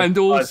it. And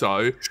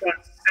also... I've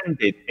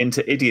transcended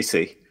into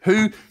idiocy.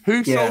 Who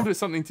solders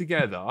something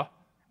together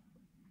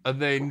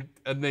and then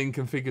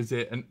configures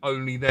it and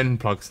only then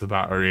plugs the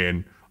battery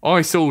in?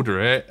 I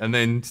solder it and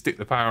then stick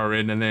the power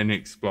in and then it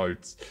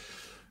explodes.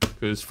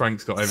 Because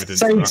Frank's got evidence.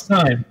 Saves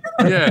time.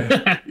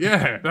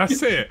 Yeah,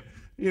 that's it.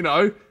 You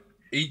know,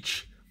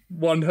 each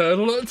one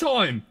hurdle at a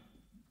time.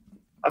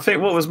 I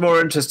think what was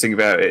more interesting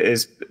about it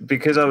is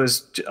because I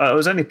was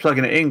only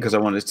plugging it in because I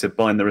wanted to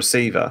bind the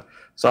receiver.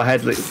 So I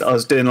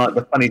was doing like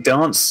the funny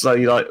dance. So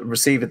you like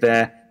receiver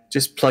there,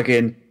 just plug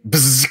in.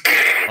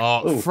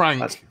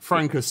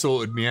 Frank has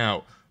sorted me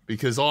out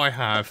because I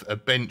have a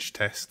bench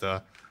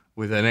tester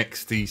with an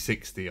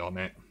XT60 on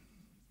it,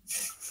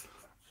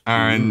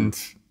 and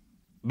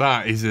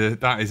that is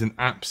an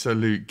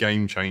absolute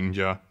game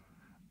changer,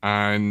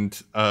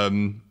 and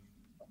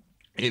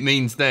it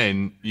means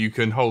then you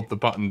can hold the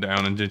button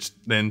down and just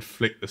then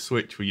flick the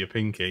switch with your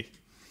pinky.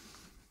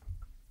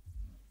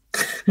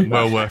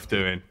 Well worth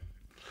doing.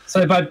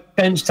 So by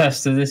bench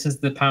tester, this is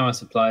the power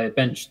supply,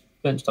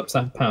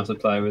 benchtop power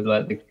supply with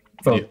like the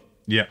volt.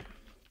 Yep.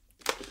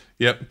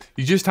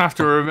 You just have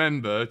to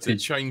remember to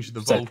change the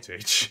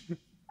voltage.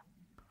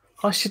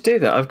 I should do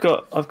that. I've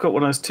got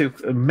one of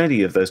those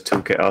many of those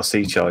Toolkit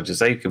RC chargers.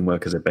 They can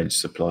work as a bench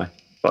supply,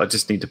 but I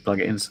just need to plug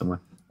it in somewhere.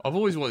 I've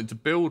always wanted to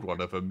build one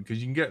of them because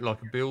you can get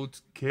like a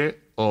build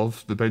kit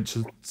of the bench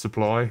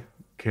supply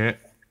kit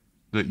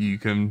that you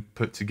can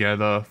put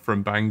together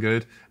from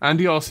Banggood.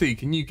 Andy RC,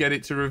 can you get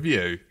it to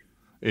review?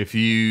 If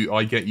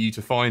I get you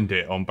to find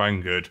it on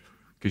Banggood,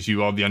 because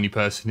you are the only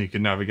person who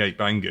can navigate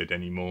Banggood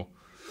anymore.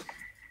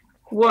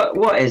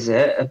 What is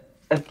it?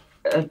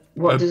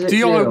 What does it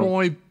do?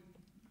 DIY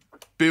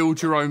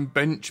build your own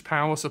bench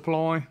power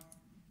supply.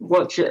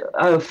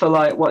 For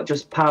like what?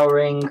 Just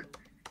powering,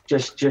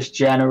 just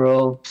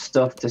general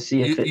stuff to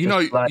see if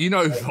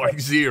like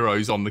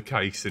Zero's on the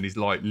case and he's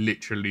like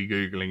literally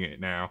googling it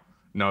now,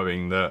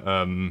 knowing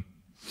that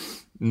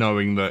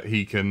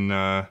he can.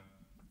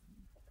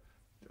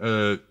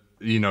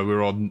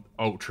 We're on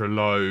ultra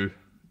low.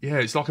 Yeah,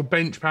 it's like a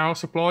bench power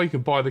supply. You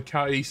can buy the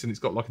case and it's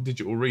got like a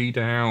digital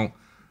readout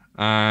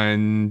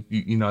and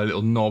a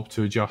little knob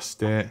to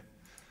adjust it.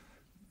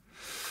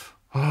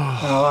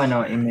 Oh, I know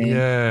what you mean.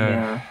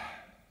 Yeah.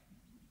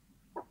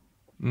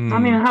 I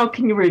mean, how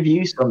can you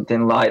review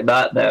something like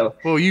that though?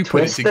 Well, you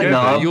put it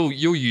together.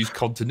 You'll use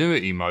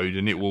continuity mode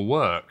and it will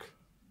work.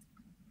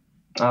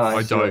 Oh,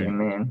 I see what you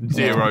mean.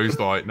 Zero's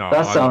like, no,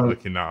 I'm not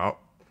looking that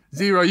up.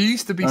 Zero, you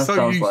used to be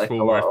so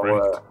useful, my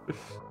friend.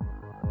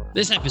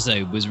 This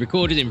episode was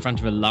recorded in front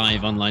of a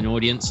live online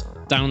audience,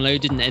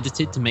 downloaded and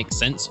edited to make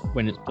sense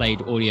when it's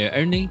played audio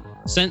only,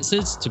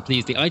 censored to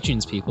please the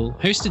iTunes people,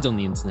 hosted on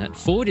the internet,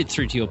 forwarded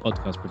through to your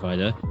podcast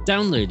provider,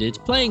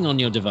 downloaded, playing on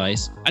your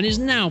device, and is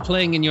now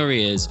playing in your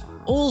ears,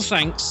 all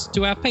thanks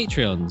to our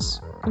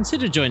Patreons.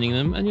 Consider joining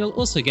them and you'll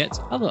also get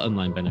other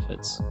online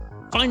benefits.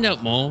 Find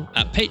out more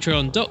at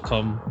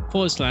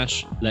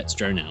patreon.com/Let's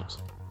Drone Out.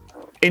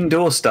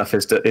 Indoor stuff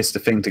is the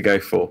thing to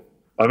go for.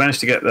 I managed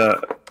to get the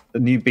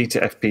new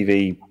Beta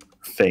FPV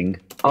thing.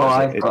 Oh,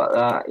 I've got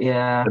that,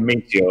 yeah. The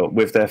Meteor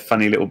with their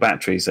funny little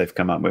batteries they've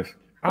come up with.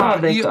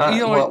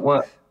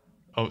 What?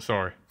 Oh,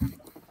 sorry.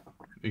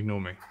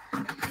 Ignore me.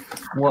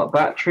 What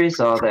batteries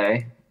are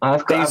they?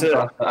 I've got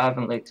them, but I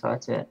haven't looked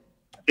at it.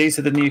 These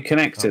are the new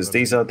connectors.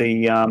 These are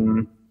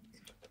the...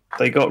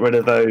 they got rid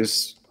of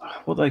those...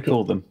 What do they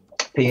call them?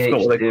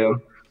 PH2.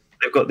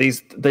 They've got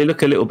these... They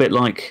look a little bit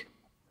like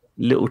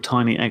little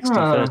tiny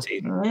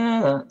XT30.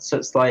 Yeah, so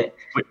it's like...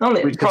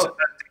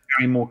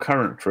 carry more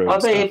current through.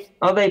 Are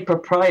they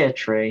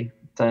proprietary?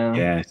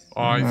 Yes.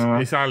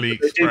 It's AliExpress.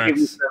 They do give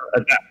you some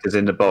adapters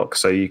in the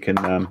box so you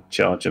can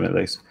charge them at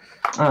least.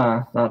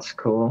 That's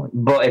cool.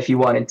 But if you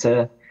wanted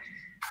to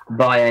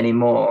buy any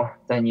more,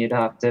 then you'd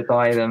have to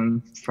buy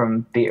them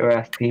from Beta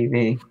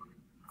FPV.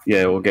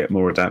 Yeah, we'll get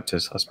more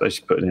adapters. I suppose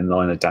you put an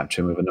inline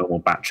adapter with a normal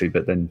battery,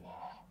 but then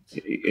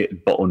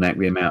it bottleneck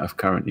the amount of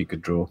current you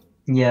could draw.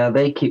 Yeah,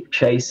 they keep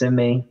chasing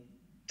me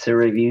to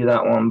review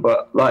that one,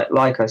 but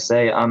like I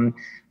say,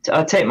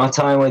 I take my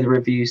time with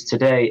reviews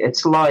today.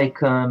 It's like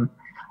those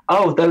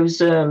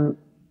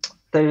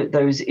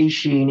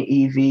Ishin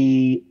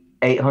EV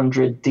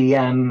 800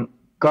 DM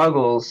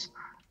goggles.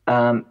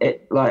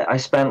 I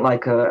spent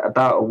like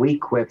about a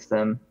week with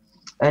them,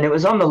 and it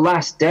was on the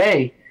last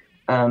day.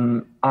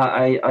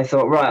 I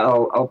thought, right,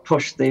 I'll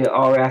push the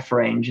RF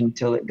range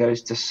until it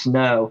goes to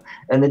snow,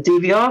 and the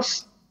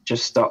DVR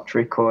just stopped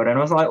recording. I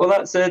was like, well,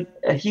 that's a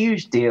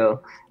huge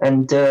deal,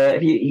 and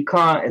you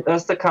can't.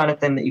 That's the kind of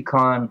thing that you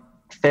can't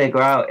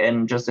figure out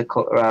in just a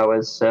couple of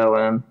hours. So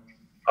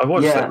I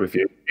watched that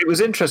review. It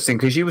was interesting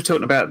because you were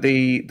talking about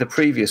the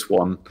previous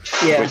one,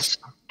 yes,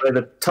 where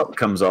the top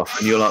comes off,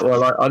 and you're like,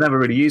 well, I never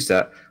really used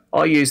that.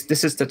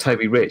 This is the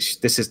Toby Rich.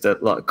 This is the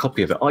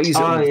copy of it. I use it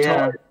all the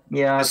time.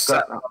 Yeah, I've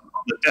got on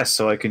the desk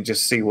so I can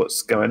just see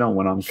what's going on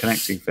when I'm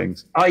connecting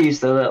things. I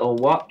use the little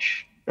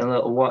watch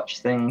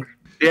thing.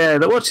 Yeah,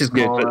 the watch is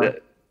good,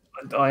 but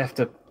I have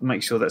to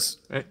make sure that's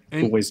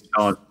always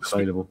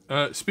available.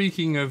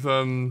 Speaking of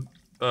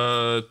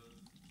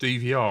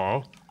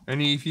DVR,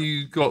 any of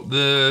you got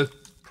the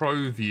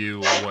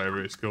ProView or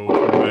whatever it's called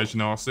from Version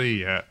RC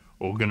yet,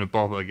 or going to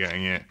bother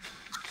getting it?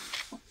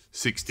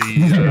 60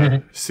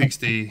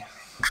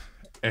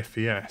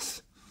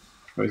 FPS.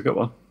 Oh, he's got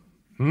one.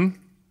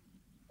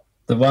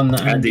 The one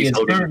that Andy is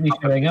holding currently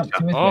showing up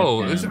to.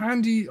 Oh, is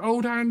Andy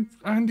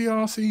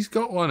RC's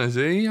got one, has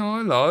he? Oh,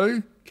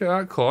 hello. Get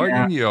that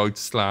quiet, you old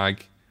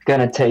slag.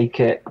 Gonna take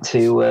it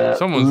to.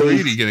 Someone's Lee.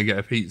 really gonna get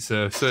a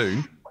pizza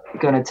soon.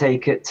 Gonna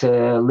take it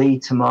to Lee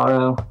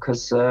tomorrow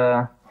because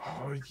you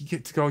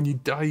get to go on your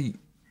date.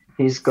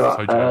 he's got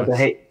So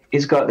jealous.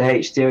 he's got the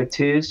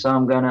HDO2, so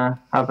I'm gonna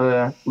have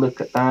a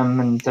look at them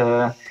and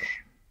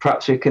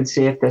perhaps we can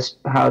see if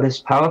how this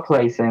power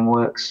play thing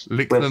works.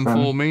 Lick with them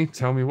for me.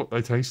 Tell me what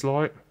they taste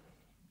like.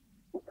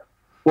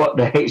 What,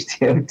 the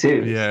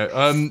HDO2?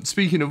 Yeah.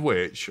 Speaking of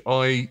which,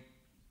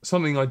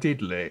 something I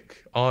did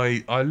lick.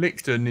 I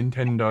licked a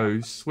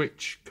Nintendo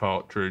Switch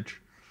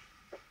cartridge,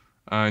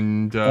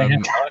 and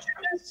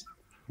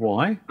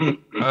Why?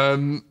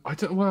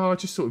 I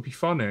just thought it'd be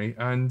funny,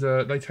 and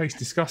they taste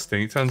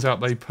disgusting. It turns out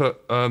they put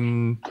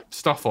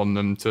stuff on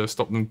them to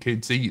stop them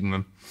kids eating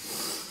them.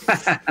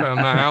 Found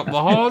that out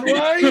the hard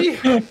way.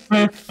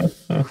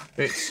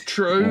 It's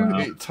true. Wow.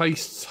 It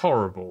tastes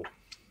horrible.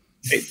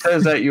 It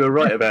turns out you were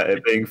right about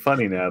it being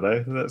funny now,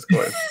 though. That's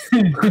quite.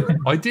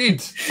 I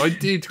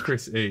did,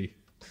 Chris E.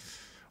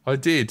 I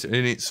did,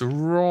 and it's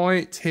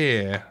right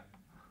here.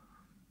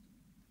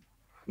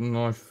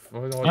 Tiny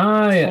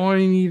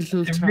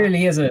little tap. It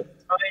really is a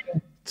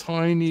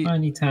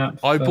tiny tap.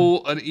 I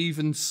bought an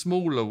even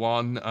smaller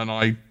one, and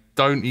I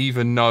don't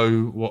even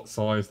know what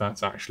size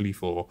that's actually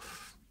for.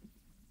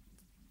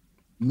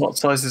 What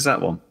size is that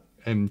one?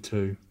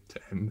 M2 to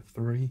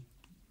M3.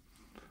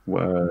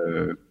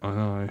 Whoa. I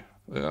know.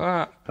 Look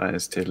at that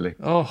is tiddly.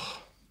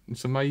 Oh,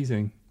 it's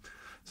amazing.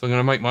 So I'm going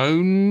to make my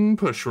own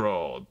push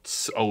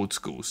rods, old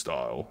school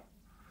style.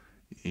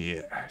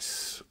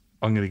 Yes.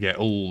 I'm going to get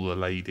all the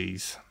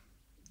ladies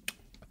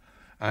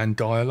and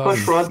die alone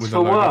push rods with for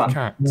a load what? of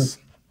cats.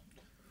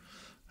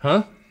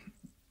 Huh?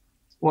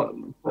 What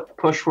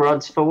push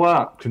rods for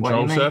what?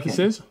 Control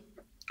surfaces.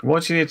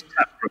 What do you need to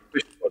tap for a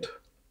push rod?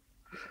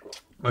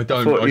 I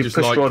don't. I just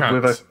like cats.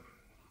 With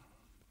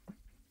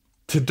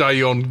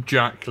Today on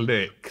Jack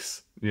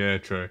Licks. Yeah,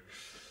 true.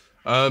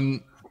 Well,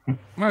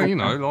 you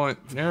know, like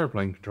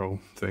aeroplane control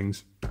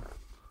things.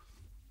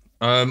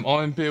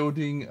 I'm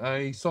building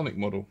a Sonic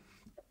model,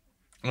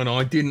 and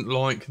I didn't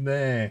like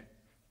their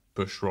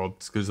push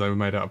rods because they were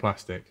made out of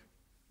plastic.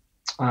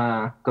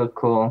 Good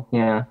call.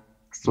 Yeah,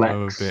 flex. They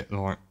were a bit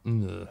like.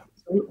 Ugh.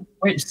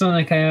 Which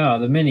Sonic AR,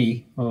 the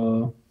mini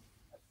or?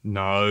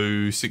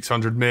 No,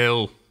 600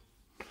 mil.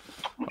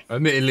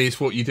 Admittedly, it's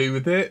what you do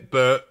with it,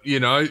 but you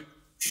know,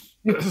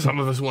 some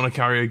of us want to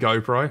carry a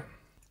GoPro.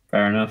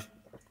 Fair enough.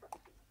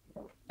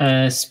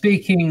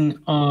 Speaking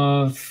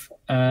of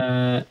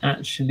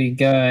actually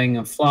going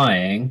and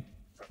flying,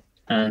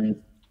 and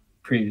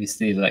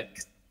previously, like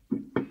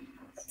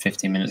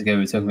 15 minutes ago, we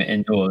were talking about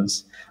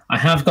indoors. I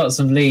have got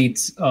some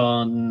leads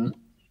on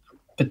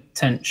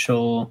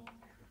potential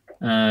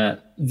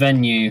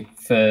venue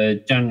for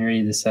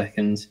January the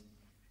 2nd.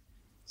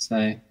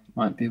 So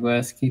might be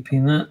worth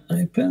keeping that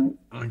open.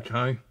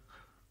 Okay.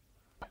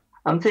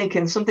 I'm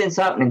thinking something's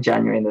happening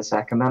January the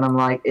 2nd, then I'm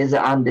like, is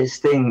it Andy's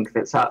thing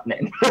that's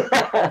happening?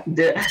 Have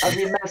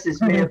you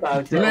messaged me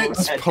about it?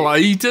 Let's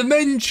play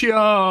Dementia!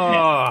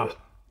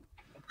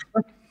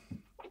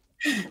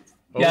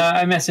 Yeah,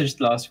 I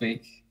messaged last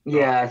week.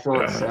 Yeah, I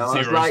thought so. I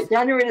was like,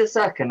 January the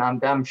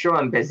 2nd, I'm sure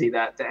I'm busy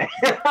that day.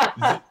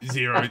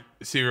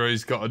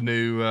 Zero's got a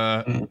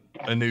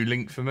new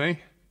link for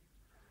me.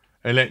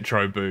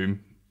 Electro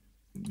Boom.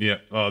 Yeah,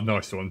 oh,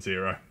 nice one,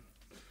 Zero.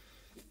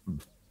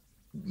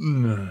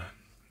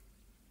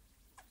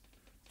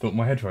 Thought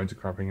my headphones are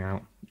crapping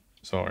out.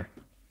 Sorry.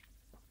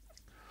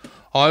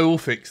 I will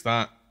fix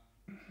that.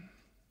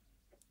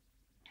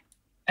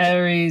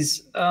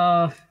 Aries,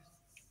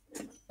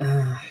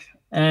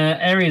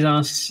 Aries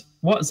asks,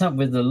 what's up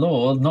with the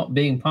law not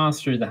being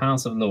passed through the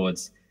House of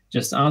Lords?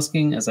 Just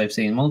asking, as I've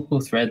seen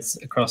multiple threads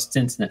across the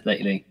internet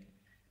lately.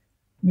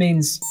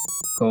 Means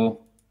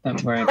cool.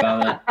 Don't worry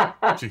about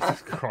it.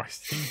 Jesus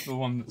Christ, he's the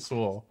one that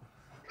saw.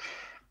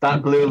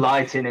 That blue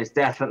lighting is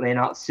definitely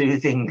not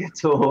soothing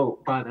at all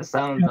by the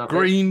sound of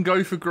Green,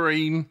 go for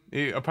green.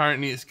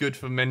 Apparently it's good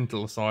for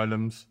mental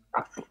asylums.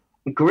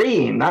 it.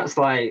 Green, that's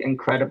like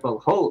Incredible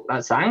Hulk.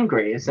 That's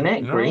angry, isn't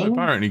it? No, Green?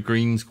 apparently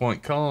green's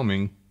quite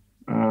calming.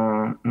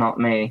 Not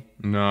me.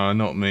 No,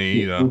 not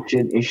me either.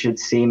 You should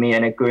see me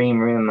in a green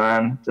room,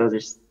 man. They'll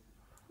just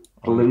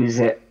lose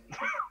it.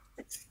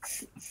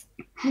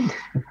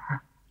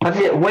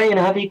 Wayne,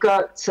 have you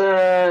got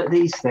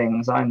these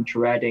things? I'm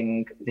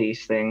dreading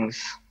these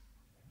things.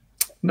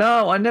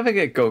 No, I never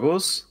get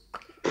goggles.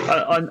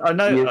 I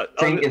know. You I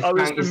think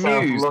was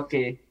yourself amused.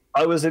 lucky.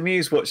 I was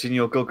amused watching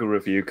your goggle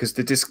review because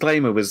the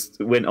disclaimer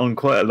went on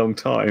quite a long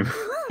time.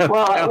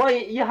 Well,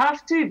 you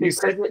have to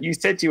because you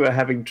said you were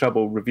having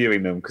trouble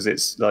reviewing them because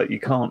it's like you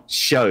can't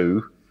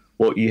show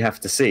what you have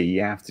to see.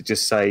 You have to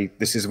just say,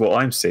 "This is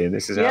what I'm seeing.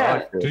 This is how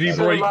I feel." Did he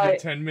So, break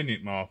like- the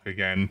 10-minute mark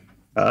again?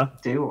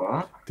 do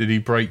what? Did he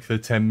break the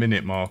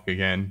 10-minute mark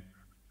again?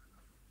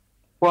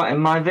 What in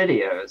my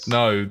videos?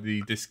 No,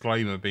 the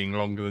disclaimer being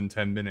longer than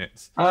 10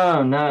 minutes.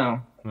 Oh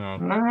no, No.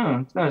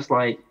 no, it's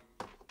like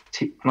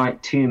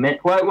 2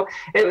 minutes. Well,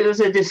 it was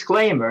a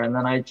disclaimer, and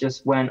then I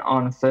just went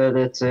on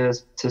further to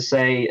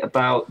say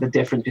about the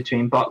difference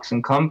between box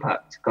and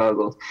compact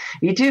goggles.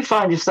 You do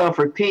find yourself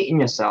repeating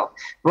yourself,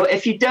 but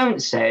if you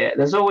don't say it,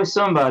 there's always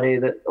somebody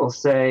that will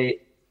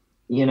say,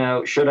 you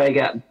know, should I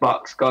get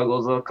box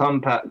goggles or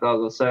compact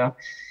goggles? So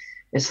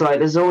it's like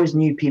there's always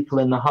new people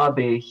in the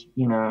hobby,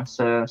 you know.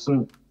 So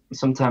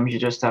sometimes you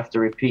just have to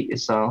repeat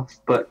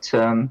yourself, but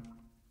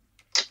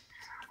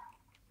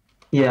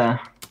yeah.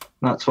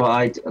 That's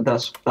what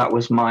that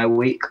was my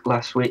week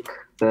last week,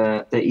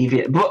 the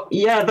EVA. But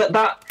yeah,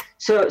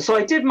 so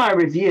I did my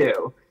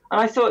review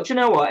and I thought, you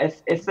know what,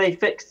 if they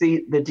fix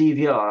the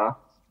DVR,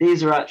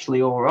 these are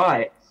actually all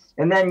right.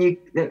 And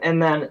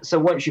then so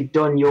once you've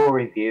done your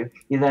review,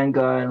 you then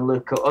go and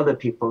look at other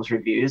people's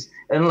reviews,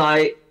 and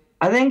like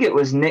I think it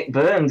was Nick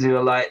Burns who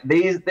were like,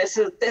 these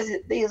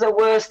are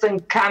worse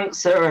than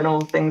cancer and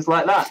all things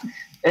like that.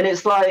 And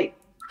it's like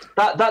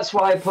that's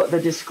why I put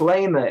the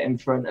disclaimer in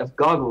front of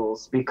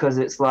goggles, because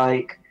it's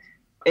like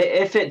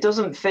if it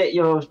doesn't fit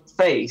your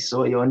face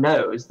or your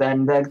nose,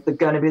 then they're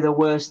going to be the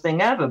worst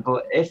thing ever.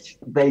 But if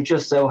they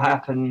just so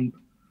happen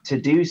to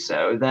do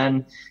so,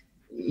 then,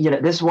 you know,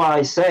 this is why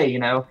I say, you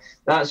know,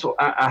 that's what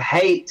I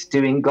hate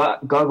doing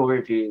goggle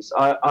reviews.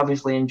 I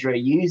obviously enjoy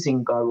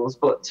using goggles,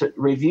 but to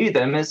review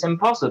them is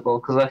impossible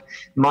because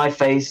my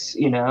face,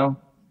 you know,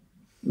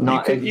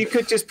 not. You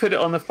could just put it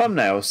on the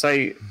thumbnail,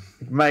 say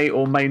may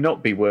or may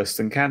not be worse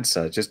than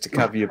cancer, just to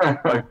cover your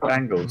both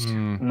angles.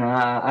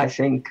 Nah, I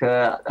think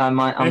I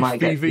might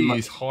get. FPV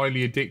is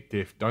highly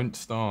addictive. Don't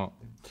start.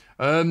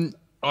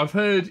 I've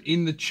heard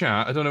in the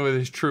chat, I don't know whether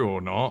it's true or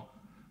not.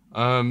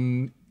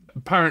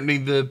 Apparently,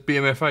 the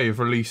BMFA have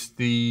released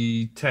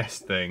the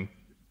test thing.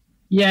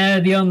 Yeah,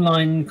 the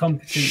online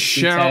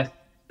competency test.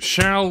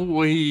 Shall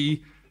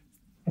we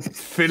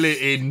fill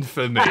it in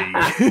for me?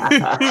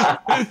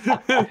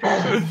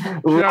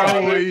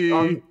 Shall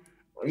we?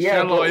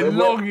 Yeah, Shall I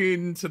log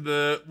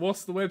into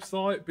what's the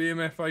website?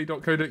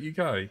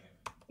 bmfa.co.uk?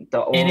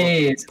 It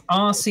is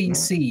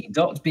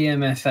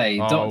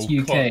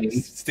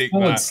rcc.bmfa.uk/RCC. Stick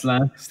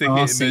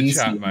it in the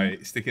chat,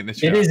 mate. Stick it in the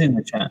chat. It is in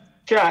the chat.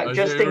 Jack,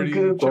 just in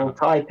Google,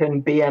 type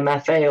in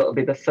BMFA, it'll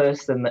be the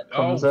first thing that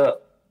comes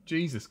up.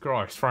 Jesus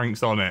Christ,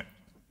 Frank's on it.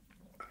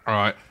 All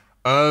right.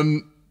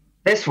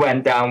 This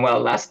went down well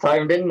last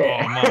time, didn't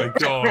it? Oh my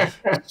god.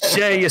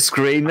 Share your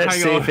screen.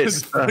 Let's see if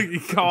it's.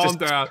 Calm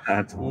down.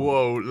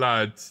 Whoa,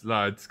 lads,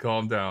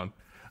 calm down.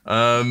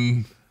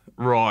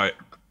 Right.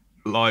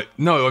 Like,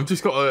 no, I've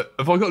just got to.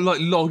 Have I got to like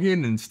log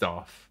in and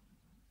stuff?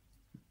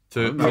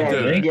 To do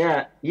it?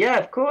 Yeah,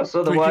 of course.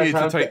 Click Otherwise,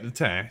 here to take the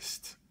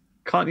test.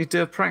 Can't you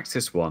do a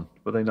practice one?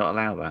 Will they not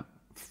allow that?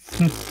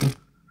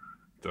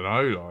 Don't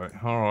know.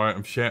 Like, all right,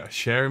 I'm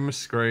sharing my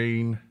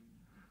screen.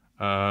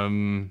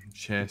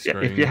 Share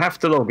screen. If you have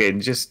to log in,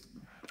 just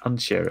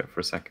unshare it for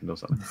a second or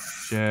something.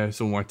 Share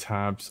all my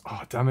tabs.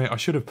 Oh damn it! I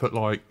should have put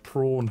like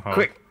Pornhub.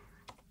 Quick.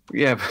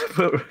 Yeah,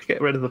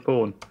 get rid of the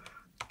porn.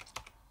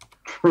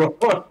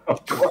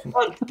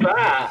 What's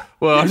that?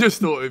 Well, I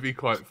just thought it'd be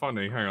quite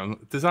funny. Hang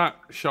on, does that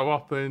show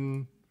up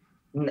in?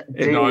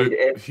 Dude, No,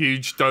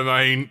 huge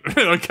domain.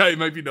 Okay,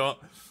 maybe not.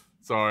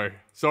 Sorry,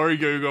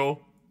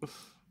 Google.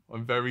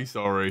 I'm very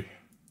sorry.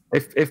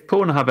 If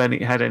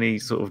Pornhub had any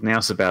sort of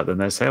nous about them,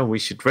 they'd say, "Oh, we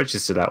should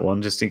register that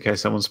one just in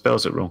case someone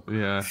spells it wrong."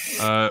 Yeah.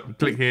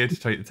 Click here to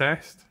take the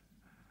test.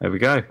 There we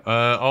go.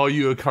 Are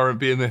you a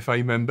current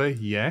BMFA member?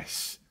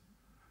 Yes.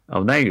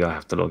 Oh, now you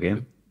have to log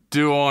in.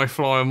 Do I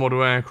fly a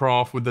model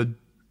aircraft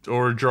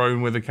or a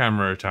drone with a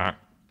camera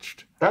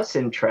attached? That's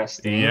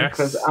interesting. Yes.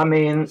 Because I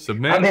mean,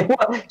 Submit.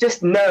 what,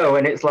 just no,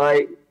 and it's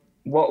like,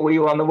 what were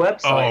you on the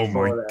website Oh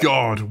for? my then?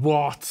 god!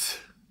 What?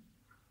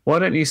 Why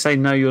don't you say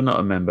no? You're not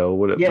a member, or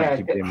will it Yeah,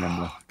 make you be a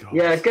member?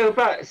 Yeah, go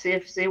back.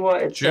 See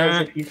what it Jack.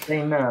 says if you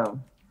say no.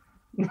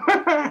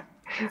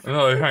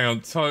 No, hang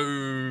on.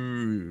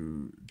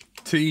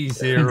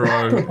 T0NY.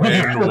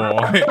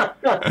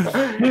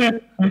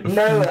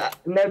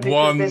 No,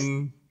 because this,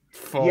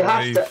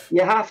 15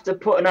 you have to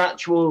put an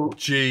actual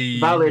G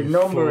valid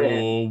number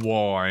in.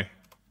 4Y.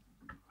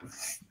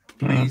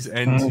 Please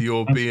enter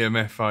your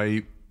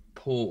BMFA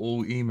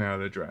portal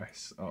email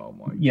address. Oh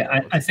my Yeah,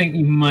 god. I think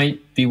you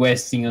might be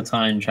wasting your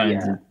time trying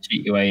to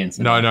cheat your way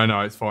into that.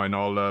 No, it's fine.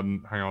 I'll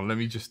hang on. Let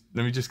me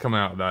just come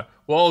out of that.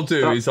 What I'll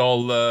do is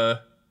I'll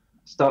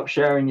stop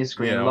sharing your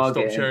screen. I'll log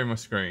stop in. sharing my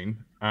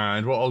screen,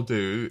 and what I'll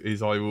do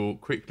is I will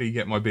quickly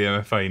get my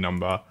BMFA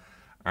number,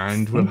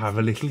 and we'll have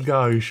a little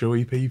go, shall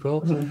we, people?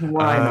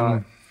 Why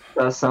not?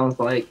 That sounds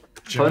like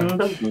fun,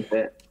 doesn't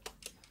it?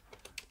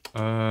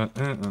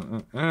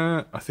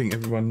 I think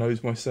everyone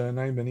knows my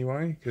surname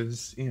anyway,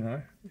 because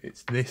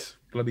it's this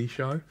bloody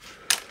show.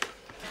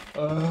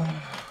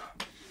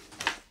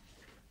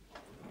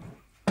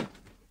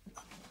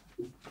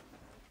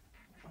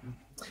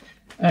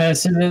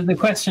 So the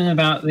question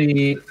about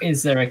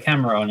is there a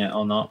camera on it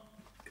or not?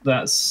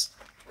 That's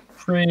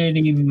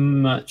pretty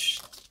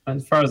much,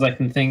 as far as I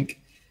can think,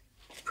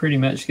 pretty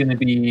much going to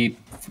be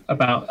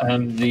about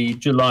the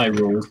July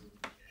rules.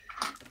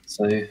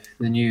 So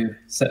the new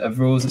set of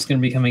rules that's going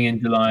to be coming in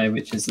July,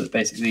 which is that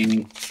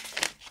basically,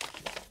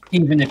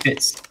 even if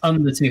it's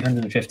under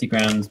 250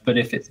 grams, but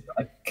if it's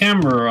a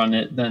camera on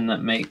it, then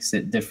that makes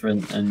it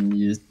different, and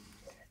you'll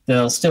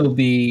still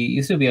be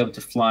able to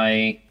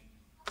fly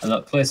a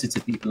lot closer to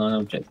people on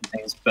objects and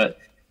things, but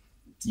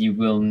you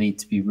will need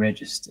to be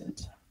registered.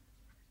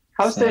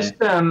 How's this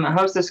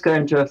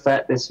going to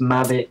affect this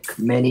Mavic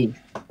Mini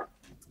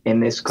in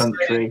this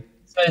country?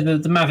 So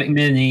the Mavic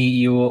Mini,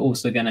 you're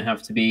also going to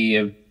have to be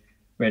a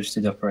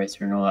registered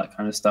operator and all that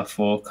kind of stuff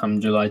for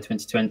come July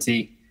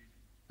 2020.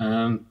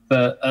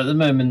 But at the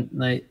moment,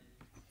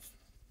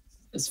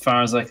 as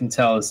far as I can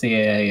tell, the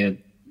CAA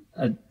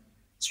are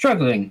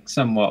struggling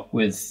somewhat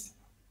with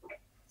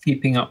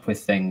keeping up with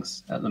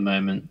things at the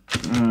moment,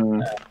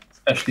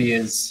 especially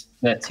as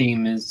their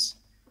team is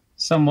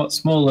somewhat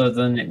smaller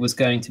than it was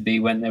going to be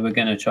when they were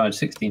going to charge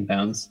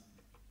 £16.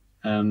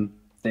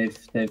 They've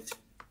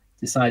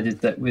decided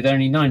that with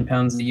only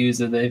 £9 a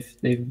user, they're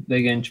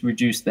going to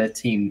reduce their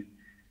team,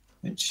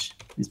 which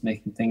is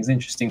making things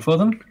interesting for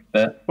them.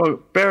 But well,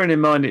 bearing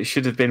in mind it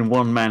should have been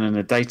one man in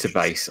a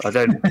database, I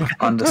don't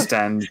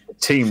understand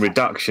team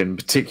reduction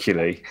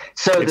particularly.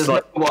 So there's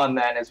no one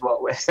then, is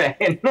what we're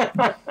saying.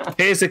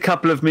 Here's a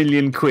couple of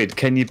million quid.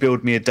 Can you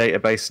build me a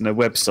database and a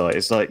website?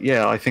 It's like,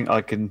 yeah, I think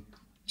I can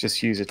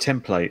just use a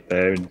template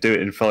there and do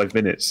it in 5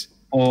 minutes.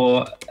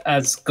 Or,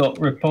 as got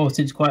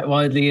reported quite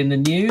widely in the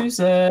news,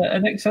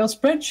 an Excel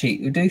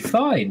spreadsheet would do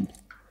fine.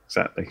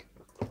 Exactly.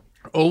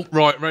 Oh,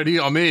 right, ready?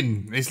 I'm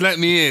in. It's let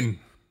me in.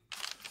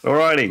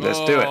 Alrighty,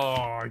 let's do it.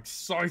 Oh,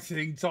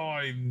 exciting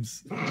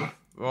times. This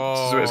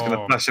is where it's going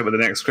to flash up with the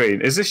next screen.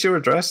 Is this your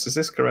address? Is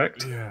this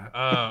correct? Yeah.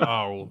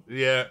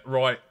 Yeah,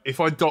 right. If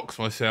I dox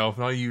myself,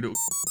 none of you little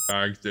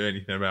bags do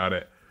anything about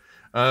it.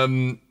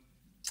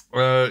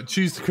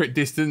 Choose the correct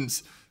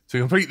distance to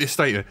complete this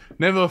statement.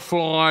 Never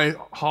fly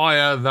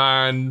higher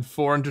than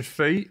 400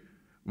 feet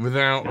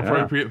without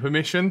appropriate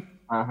permission.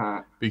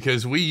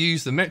 Because we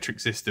use the metric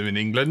system in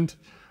England.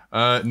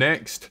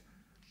 Next.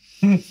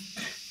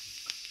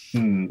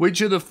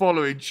 Which of the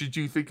following should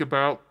you think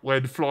about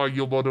when flying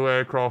your model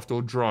aircraft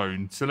or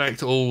drone?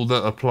 Select all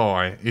that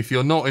apply. If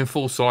you're not in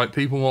full sight,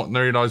 people won't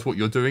realise what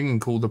you're doing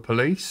and call the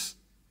police.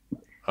 It's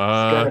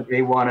going to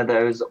be one of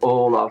those,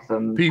 all of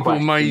them. People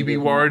may be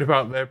worried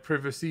about their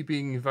privacy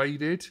being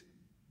invaded.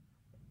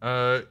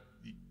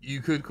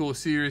 You could cause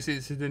serious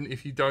incident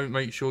if you don't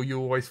make sure you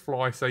always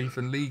fly safe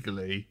and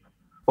legally.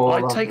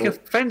 I take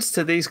offence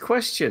to these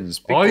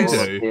questions. I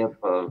do.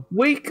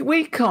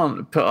 We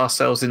can't put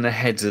ourselves in the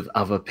heads of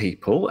other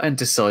people and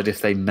decide if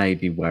they may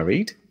be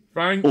worried.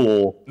 Frank,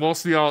 or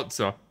what's the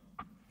answer?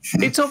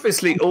 It's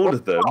obviously all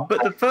of them,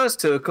 but the first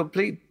two are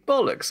complete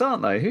bollocks,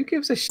 aren't they? Who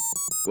gives a shit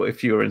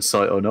if you're in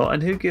sight or not,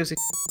 and who gives a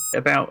shit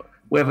about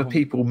whether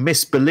people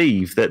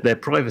misbelieve that their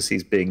privacy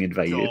is being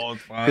invaded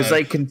because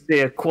they can see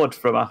a quad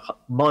from a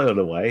mile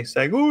away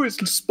saying, "Oh, it's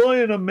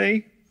spying on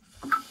me."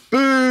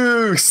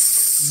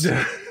 Boost!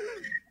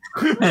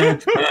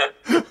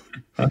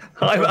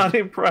 I'm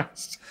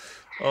unimpressed.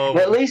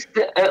 At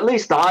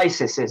least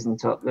ISIS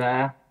isn't up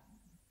there.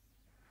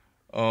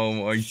 Oh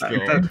my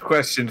god! That's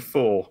question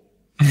 4.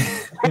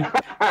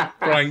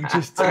 Frank,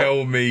 just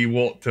tell me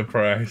what to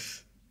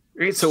press.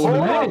 It's all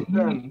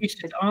you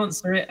should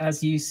answer it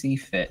as you see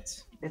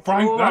fit.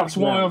 Frank, that's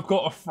why I've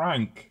got a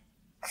Frank.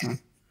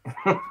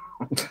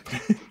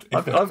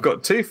 I've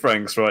got 2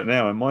 Franks right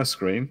now on my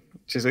screen,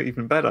 which is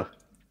even better.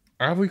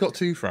 Have we got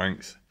 2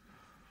 Franks?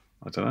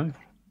 I don't know.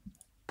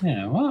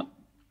 Yeah, what?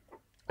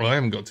 Well, I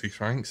haven't got 2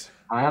 Franks.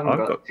 I haven't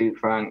got 2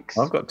 Franks.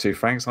 I've got 2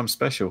 Franks. I'm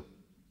special.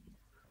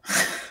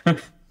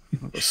 I've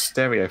got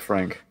stereo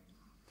Frank.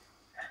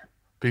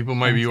 People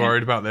may be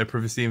worried about their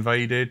privacy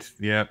invaded.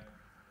 Yep.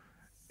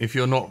 if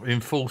you're not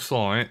in full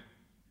sight,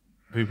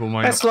 people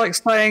may. That's like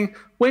saying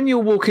when you're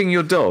walking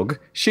your dog,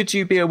 should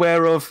you be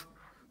aware of?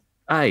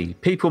 A,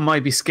 people may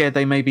be scared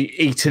they may be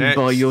eaten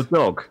by your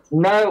dog.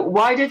 No,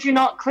 why did you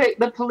not click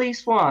the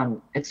police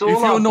one? It's all. If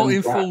you're not in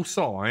opens full up.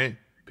 sight,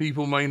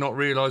 people may not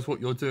realise what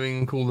you're doing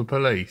and call the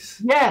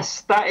police.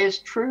 Yes, that is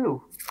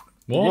true.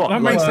 What?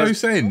 That makes no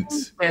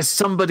sense. There's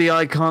somebody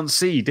I can't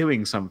see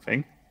doing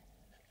something.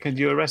 Can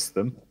you arrest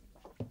them?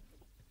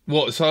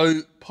 What?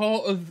 So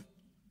part of.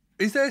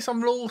 Is there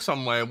some law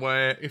somewhere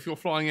where if you're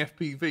flying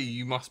FPV,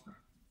 you must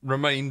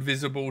remain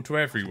visible to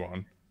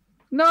everyone?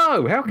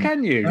 No, how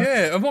can you?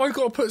 Yeah, have I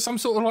got to put some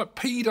sort of like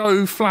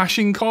pedo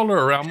flashing collar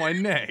around my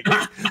neck?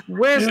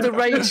 Where's the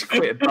rage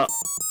quit button?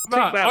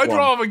 Matt, that I'd one.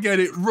 rather get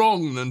it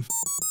wrong than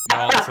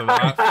answer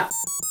that.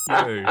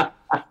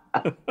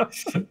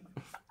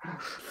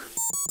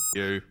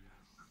 You.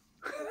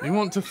 You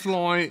want to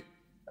fly.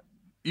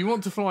 You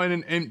want to fly in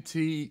an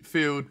empty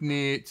field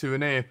near to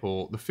an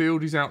airport. The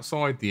field is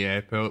outside the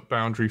airport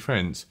boundary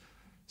fence.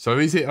 So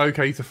is it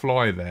okay to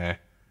fly there?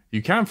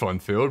 You can fly in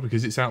the field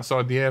because it's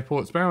outside the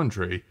airport's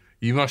boundary.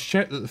 You must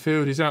check that the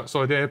field is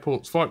outside the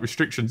airport's flight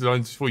restriction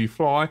zones before you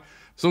fly.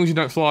 As long as you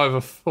don't fly over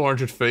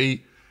 400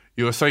 feet,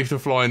 you are safe to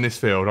fly in this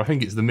field. I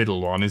think it's the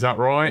middle one. Is that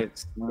right?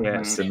 It's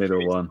the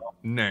middle one.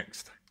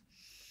 Next.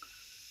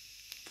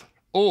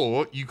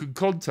 Or you could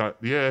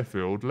contact the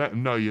airfield, let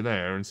them know you're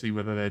there, and see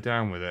whether they're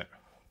down with it.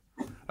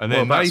 And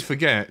then they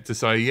forget to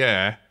say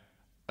yeah,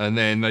 and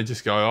then they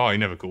just go, "Oh, he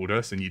never called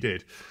us," and you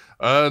did.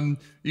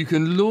 You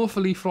can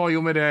lawfully fly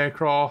your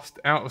mid-aircraft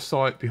out of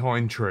sight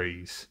behind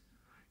trees.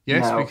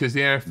 Yes, No. because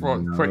the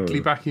aircraft correctly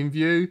back in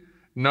view.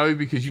 No,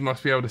 because you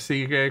must be able to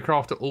see the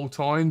aircraft at all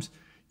times.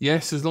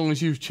 Yes, as long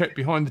as you've checked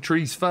behind the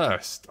trees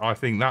first. I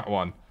think that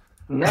one.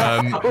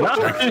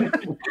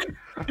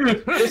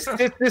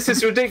 This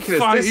is ridiculous.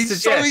 Fuck, This it's so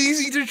suggests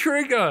easy to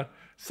trigger.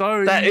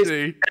 So that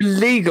easy. it's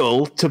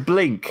illegal to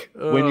blink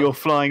when you're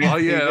flying FPV. Oh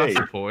yeah, that's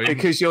the point.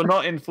 Because you're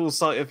not in full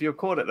sight of your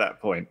quad at that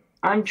point.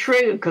 I'm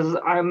true because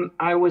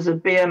I was a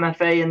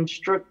BMFA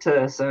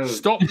instructor, so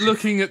Stop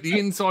looking at the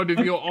inside of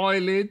your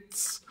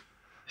eyelids.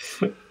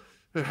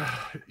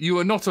 You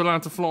are not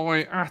allowed to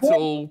fly at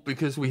all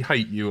because we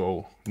hate you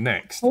all.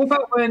 Next. What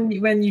about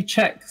when you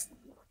check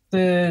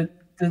the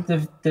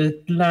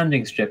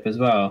landing strip as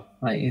well?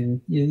 Like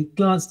you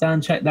glance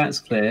down, check that's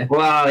clear.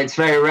 well, it's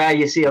very rare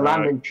you see a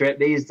landing trip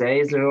these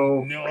days. They're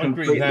all No, I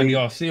agree with Andy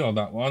RC on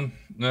that one.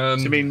 Do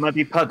you mean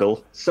muddy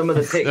puddle? Some of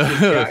the pictures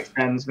Jack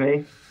sends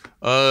me.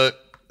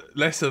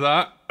 Less of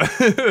that.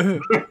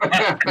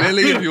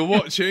 Lily, if you're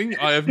watching,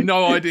 I have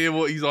no idea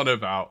what he's on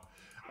about.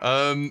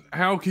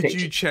 How could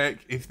you check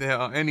if there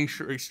are any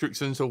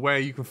restrictions or where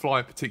you can fly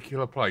a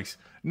particular place?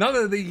 None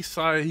of these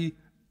say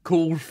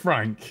call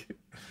Frank.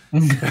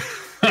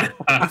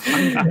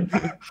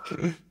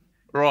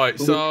 Right,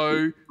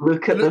 so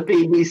Look at the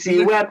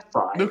BBC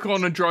website. look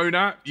on a drone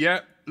app,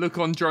 yep. Look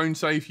on Drone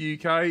Safe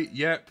UK,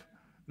 yep.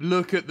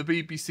 Look at the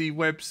BBC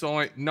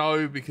website,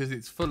 no, because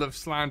it's full of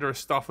slanderous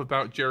stuff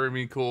about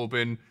Jeremy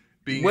Corbyn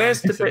being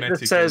Where's the bit that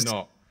anti-Semitic says- or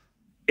not.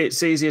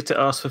 It's easier to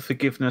ask for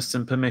forgiveness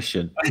than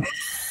permission.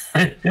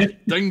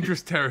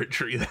 Dangerous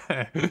territory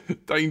there.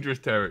 Dangerous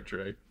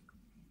territory.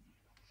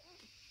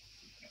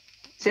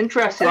 It's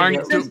interesting.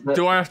 Frank, that-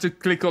 do I have to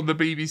click on the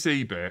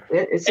BBC bit?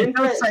 It's It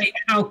does interesting. say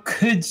how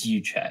could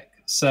you check.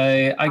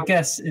 So I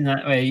guess in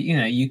that way,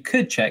 you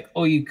could check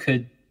or you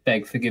could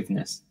beg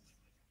forgiveness.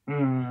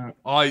 I'm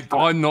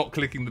not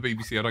clicking the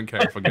BBC. I don't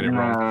care if I get it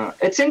wrong. No.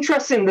 It's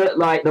interesting that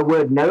like the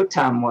word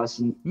NOTAM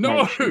wasn't. No!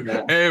 mentioned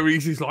there.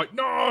 Aries is like,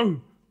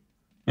 no!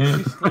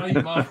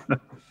 Disclaimer.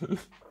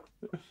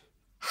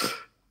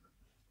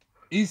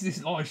 Is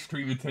this live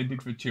stream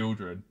intended for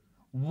children?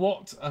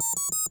 What a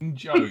f***ing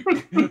joke.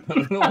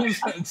 The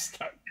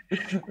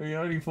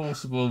only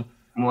forcible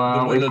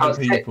Well, the will of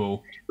the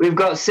people. We've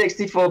got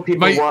 64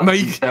 people Make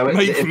watching, so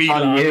it's me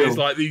on laugh. you. It's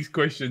like these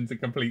questions are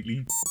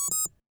completely...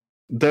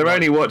 They're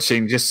only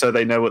watching just so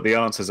they know what the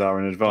answers are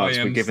in advance.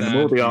 I We're am giving them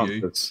sad all the for you.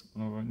 answers.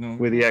 All right, no.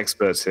 We're the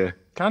experts here.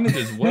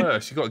 Canada's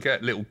worse. You've got to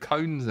get little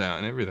cones out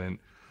and everything.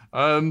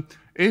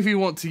 If you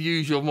want to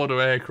use your model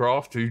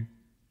aircraft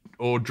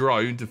or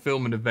drone to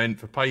film an event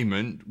for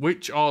payment,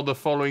 which are the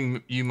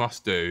following you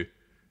must do?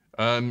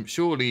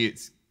 Surely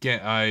it's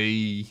get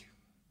a...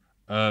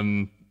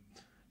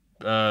 what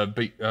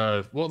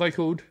are they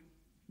called?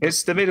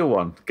 It's the middle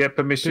one. Get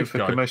permission for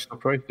Go. commercial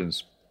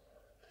operations.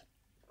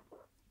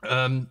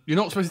 You're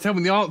not supposed to tell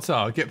me the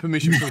answer. Get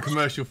permission from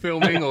commercial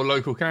filming or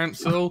local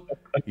council.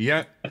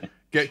 Yep.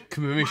 Get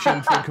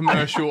permission from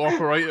commercial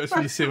operators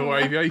from the Civil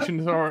Aviation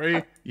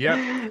Authority.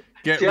 Yep.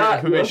 Get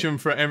Jack, permission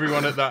for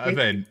everyone at that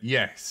event.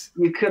 Yes.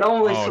 You can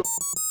only Oh.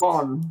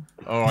 one.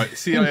 All right.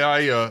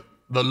 CIA are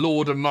the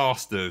Lord and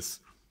Masters.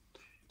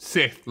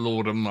 Sith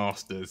Lord and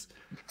Masters.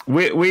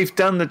 We've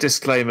done the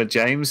disclaimer,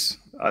 James.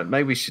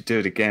 Maybe we should do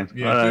it again.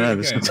 Yeah, I don't do know. it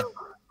This again.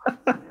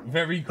 is-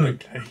 Very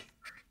quickly.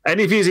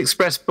 Any views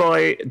expressed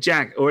by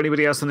Jack or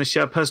anybody else on the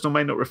show personal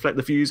may not reflect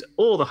the views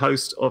or the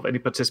host of any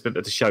participant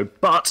of the show,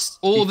 but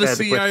Or to be the fair,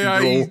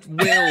 CIA will.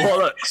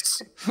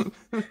 bollocks.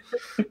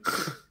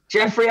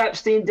 Jeffrey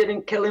Epstein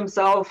didn't kill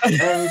himself,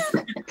 and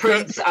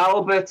Prince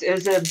Albert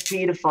is a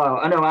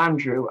paedophile. I know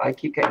Andrew. I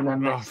keep getting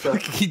them Oh, mixed up.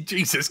 fucking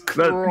Jesus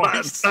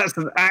Christ. That's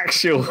an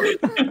actual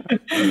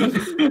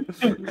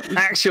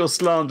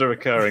slander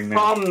occurring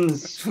now.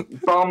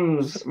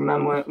 Bombs.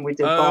 Remember we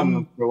did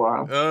bombs for a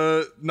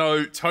while.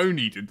 No,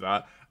 Tony did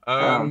that.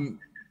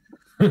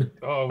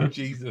 Oh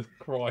Jesus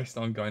Christ!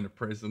 I'm going to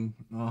prison.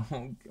 Oh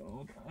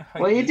God! I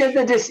hate Well, you did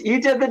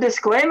the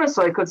disclaimer,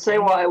 so I could say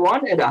what I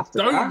wanted after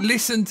Don't that.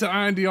 listen to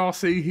Andy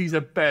RC. He's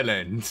a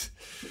bellend.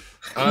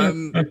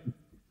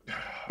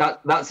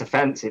 That's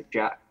offensive,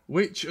 Jack.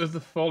 Which of the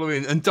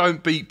following, and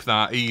don't beep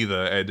that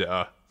either,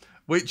 editor.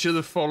 Which of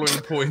the following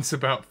points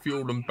about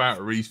fuel and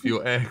batteries for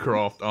your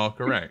aircraft are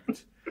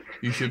correct?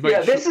 You should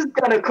make This is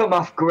going to come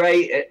off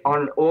great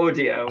on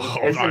audio,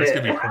 isn't it's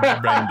it? going to be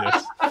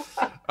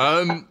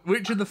horrendous.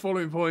 Which of the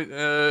following point?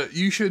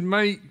 You should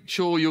make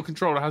sure your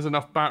controller has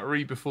enough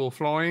battery before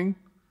flying.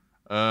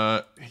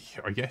 I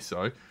guess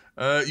so.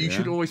 You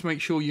should always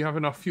make sure you have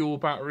enough fuel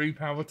battery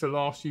power to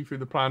last you through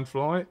the planned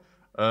flight.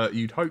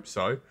 You'd hope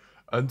so.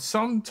 And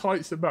some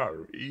types of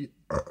battery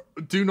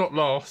do not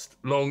last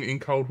long in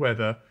cold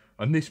weather,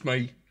 and this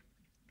may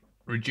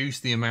reduce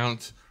the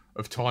amount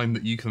of time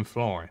that you can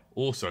fly.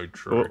 Also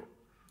true.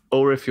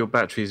 Or if your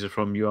batteries are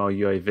from your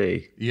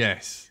UAV.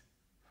 Yes.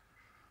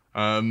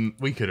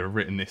 We could have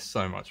written this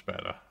so much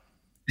better.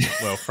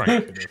 Well,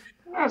 Frank could have.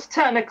 That's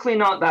technically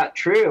not that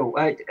true. All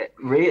right,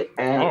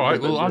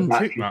 well,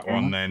 untick that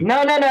one then.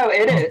 No,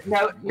 it is.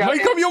 No.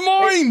 Make up your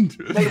mind!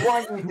 They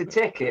want you to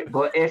tick it,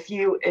 but if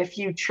you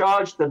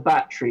charge the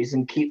batteries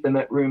and keep them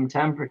at room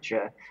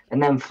temperature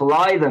and then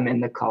fly them in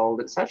the cold,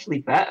 it's actually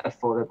better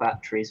for the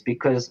batteries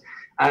because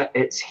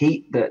it's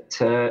heat that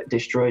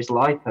destroys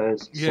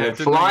lipos. Yeah,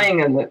 so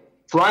flying in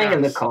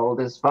the cold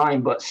is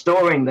fine, but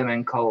storing them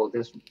in cold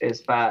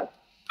is bad.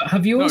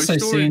 Have you also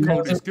storing seen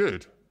cold is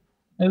good.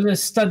 there was a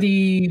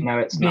study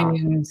it's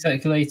being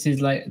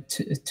circulated like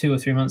 2 or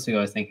 3 months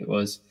ago, I think it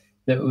was,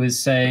 that was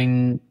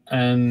saying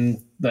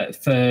that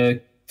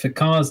for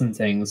cars and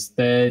things,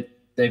 they're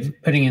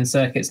putting in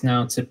circuits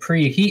now to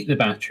preheat the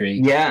battery.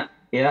 Yeah.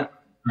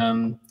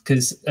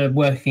 Because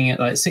working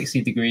at like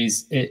 60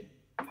 degrees, it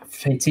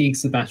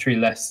fatigues the battery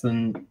less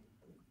than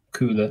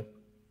cooler.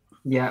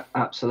 Yeah,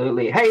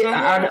 absolutely. Hey, So what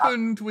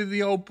happened with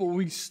the old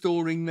boys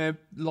storing their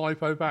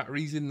lipo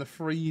batteries in the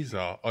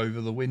freezer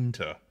over the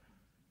winter?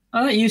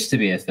 Oh, that used to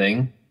be a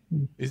thing.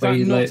 Is Where that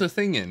you, not like- a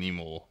thing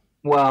anymore?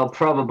 well,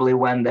 probably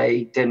when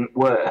they didn't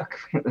work,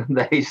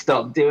 they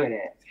stopped doing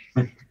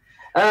it.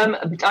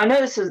 I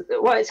know this is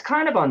it's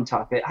kind of on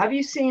topic. Have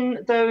you seen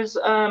those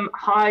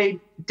high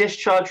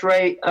discharge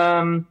rate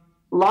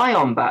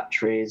Lion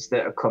batteries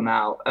that have come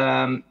out?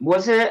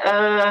 Was it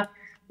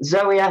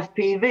Zoe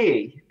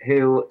FPV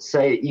who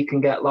say you can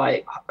get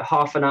like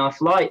half an hour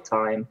flight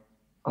time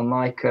on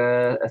like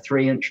a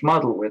 3-inch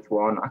model with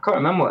one? I can't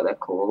remember what they're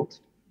called.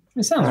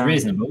 It sounds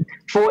reasonable.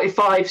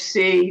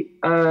 45C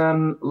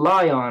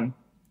Lion.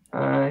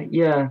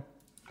 Yeah.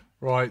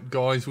 Right,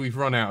 guys, we've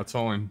run out of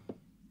time.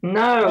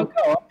 No.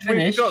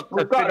 Finish. We've got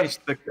to finish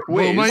the quiz.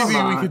 Well, maybe Come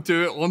we on. could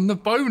do it on the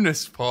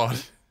bonus pod.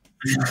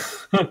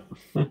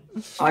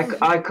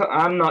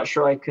 I'm not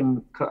sure I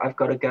can. I've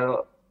got to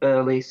go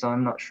early, so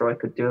I'm not sure I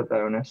could do a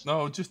bonus.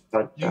 No, just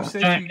But, you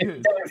said Jack, you if you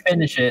could. don't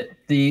finish it,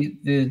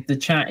 the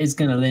chat is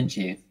going to lynch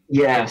you.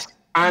 Yes,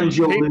 and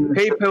you'll lose.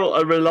 People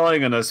are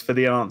relying on us for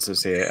the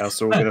answers here, else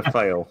they're all going to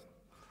fail.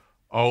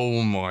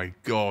 Oh my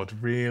God,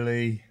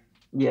 really?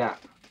 Yeah.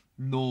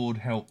 Lord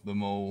help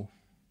them all.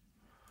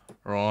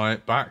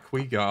 Right, back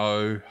we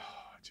go.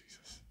 Oh,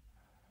 Jesus.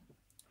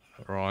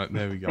 Right,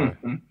 there we go.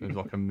 There's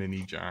like a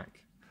mini Jack.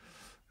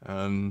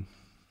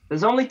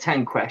 There's only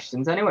 10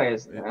 questions anyway,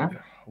 isn't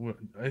there?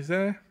 Is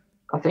there?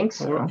 I think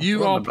so.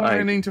 You We're on are the break.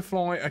 planning to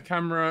fly a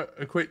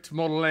camera-equipped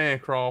model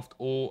aircraft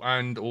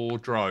or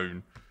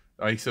drone.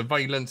 A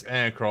surveillance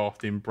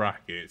aircraft in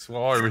brackets.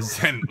 Well, I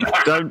resent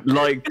that. Don't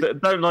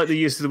like the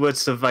use of the word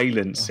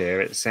surveillance here.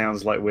 It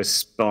sounds like we're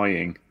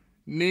spying.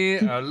 Near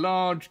a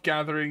large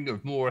gathering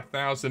of more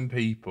 1,000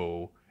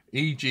 people,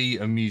 e.g.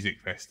 a music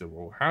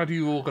festival. How do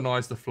you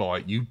organise the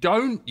flight? You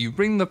don't. You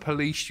ring the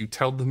police, you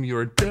tell them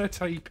you're a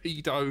dirty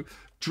pedo,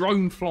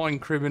 drone-flying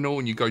criminal,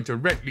 and you go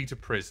directly to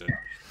prison.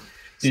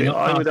 See, not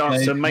I would pass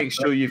answer, go. make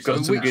sure you've got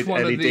So some which good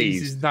one of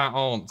these LEDs. is that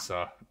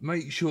answer?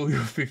 Make sure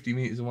you're 50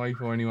 metres away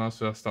before anyone else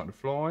starting to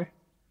fly.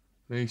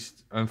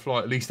 And fly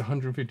at least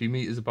 150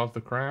 metres above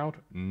the crowd?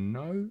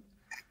 No.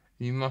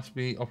 You must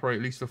operate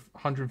at least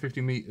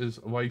 150 metres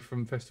away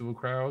from festival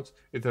crowds.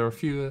 If there are a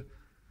few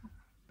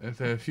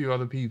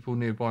other people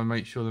nearby,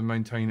 make sure they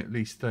maintain at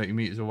least 30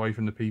 metres away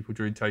from the people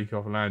during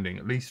takeoff and landing.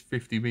 At least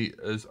 50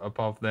 metres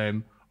above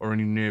them or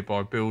any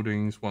nearby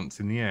buildings once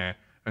in the air.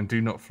 And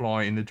do not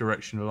fly in the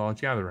direction of a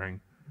large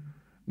gathering.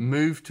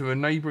 Move to a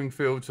neighbouring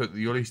field so that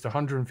you're at least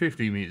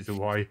 150 metres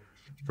away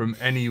from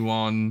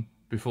anyone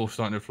before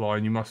starting to fly,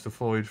 and you must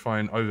avoid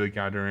flying over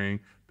gathering,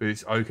 but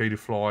it's okay to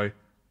fly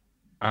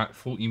at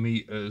 40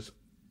 meters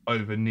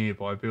over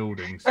nearby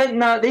buildings. And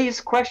now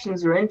these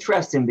questions are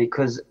interesting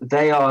because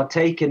they are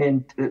taken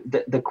in.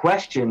 The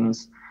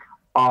questions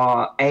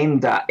are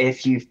aimed at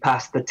if you've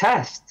passed the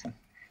test,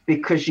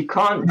 because you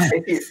can't.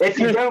 If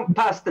you don't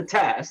pass the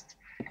test,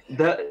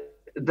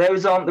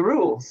 those aren't the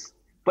rules.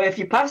 But if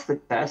you pass the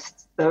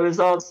test, those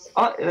are.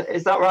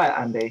 Is that right,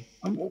 Andy?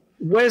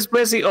 Where's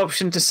the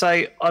option to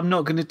say I'm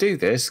not going to do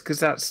this because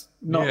that's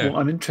not what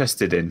I'm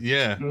interested in?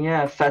 Yeah.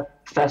 Yeah,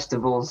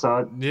 festivals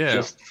are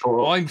just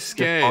for. I'm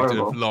scared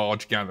of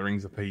large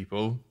gatherings of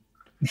people.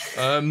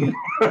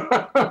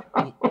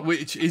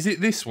 Which is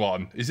it? This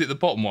one? Is it the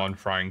bottom one,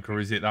 Frank, or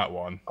is it that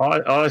one?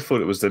 I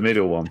thought it was the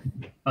middle one.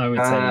 I would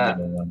say the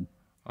middle one.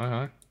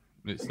 Okay,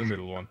 it's the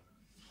middle one.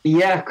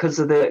 Yeah, because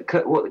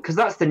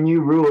that's the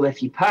new rule.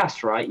 If you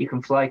pass, right, you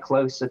can fly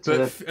closer to.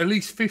 But at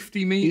least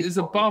 50 meters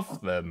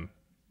above them.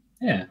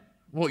 Yeah.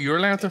 What? You're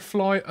allowed to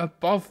fly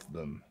above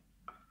them?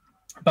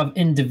 Above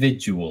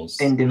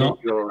individuals.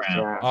 Individuals.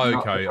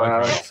 Okay.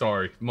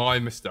 Sorry, my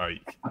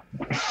mistake.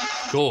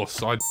 Of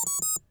course, I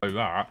know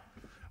that.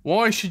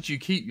 Why should you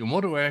keep your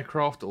model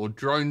aircraft or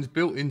drones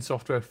built-in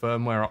software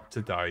firmware up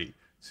to date?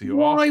 So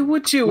why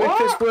would you if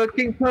it's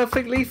working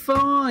perfectly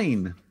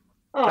fine?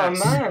 Oh,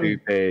 That's man.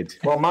 stupid.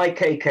 Well, my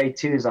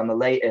KK2 is on the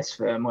latest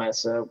firmware,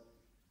 so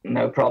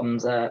no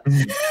problems there.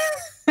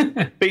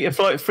 Beta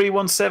Flight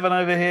 317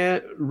 over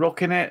here,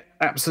 rocking it,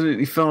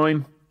 absolutely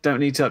fine. Don't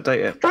need to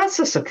update it. That's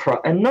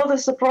another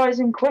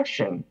surprising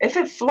question. If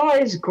it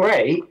flies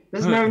great,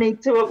 there's no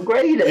need to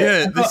upgrade it.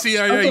 Yeah, the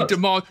CIA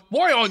demand.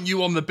 Why aren't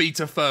you on the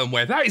beta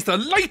firmware? That is the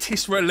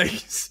latest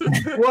release.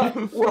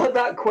 What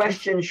that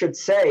question should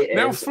say is...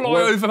 Now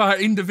fly over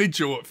that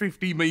individual at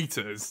 50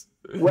 meters.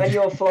 When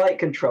your flight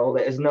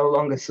controller is no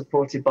longer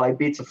supported by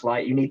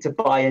Betaflight, you need to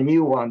buy a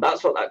new one.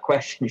 That's what that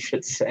question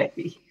should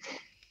say.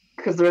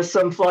 Because there are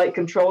some flight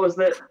controllers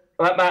that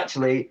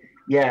actually...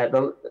 Yeah,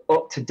 the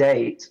up to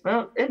date.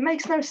 Well, it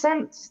makes no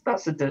sense.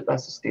 That's a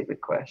stupid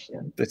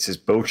question. This is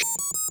bullshit.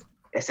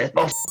 This is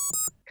bullshit.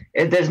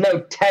 There's no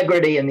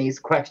integrity in these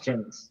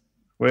questions.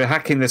 We're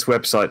hacking this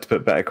website to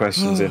put better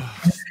questions in.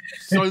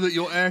 So that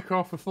your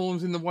aircraft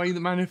performs in the way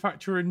the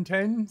manufacturer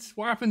intends?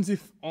 What happens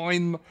if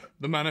I'm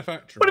the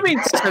manufacturer? What do you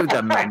mean, so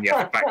the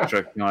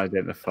manufacturer can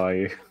identify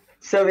you?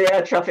 So the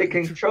air traffic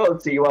control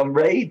see you on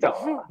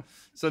radar.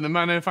 So the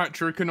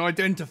manufacturer can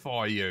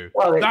identify you.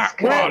 Well,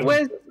 that one,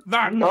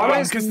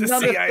 because the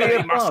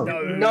CIA must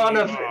know. None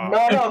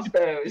of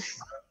those.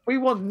 We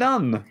want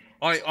none.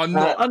 I'm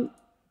not.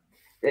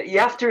 You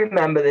have to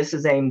remember this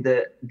is aimed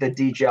at the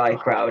DJI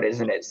crowd,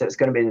 isn't it? So it's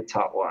going to be the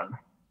top one.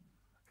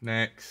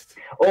 Next.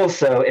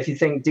 Also, if you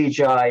think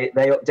DJI,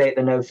 they update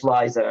the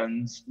no-fly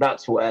zones.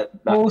 That's where.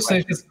 Also,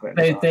 because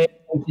they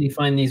actually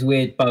find these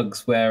weird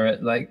bugs where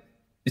at like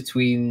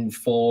between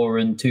 4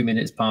 and 2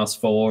 minutes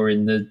past 4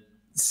 in the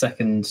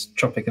second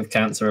Tropic of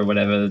Cancer or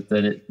whatever,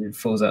 then it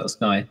falls out of the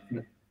sky.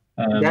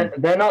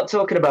 They're not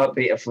talking about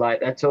Betaflight.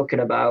 They're talking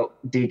about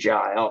DJI,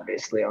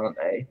 obviously, aren't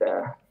they?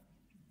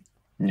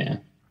 Yeah.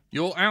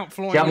 You're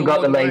outflying. You haven't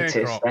got the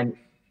latest. Then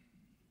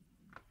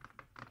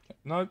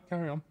no,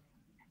 carry on.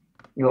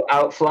 You're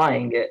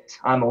outflying it.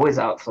 I'm always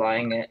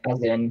outflying it,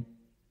 as in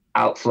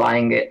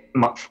outflying it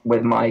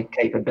with my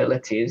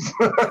capabilities.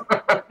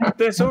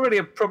 There's already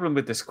a problem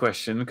with this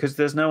question because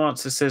there's no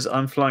answer that says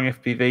I'm flying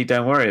FPV,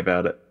 don't worry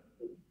about it.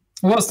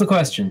 What's the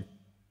question?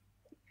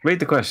 Read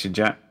the question,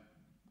 Jack.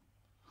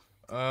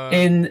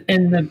 In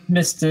the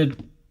Mr.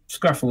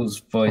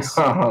 Scruffles voice.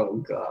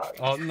 Oh, God.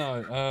 Oh,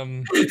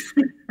 no.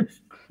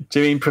 Do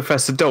you mean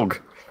Professor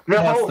Dog?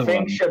 The whole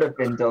thing should have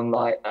been done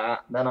like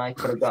that. Then I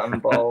could have got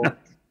involved.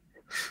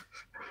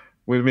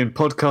 We'd have been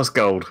podcast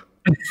gold.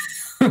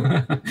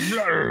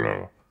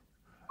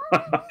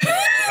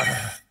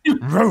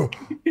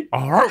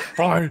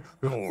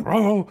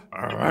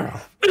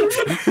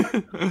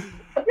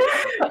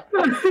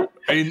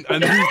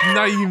 And his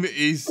name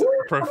is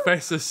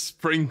Professor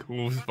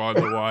Sprinkles, by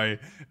the way,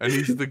 and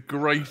he's the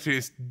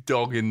greatest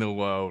dog in the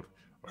world.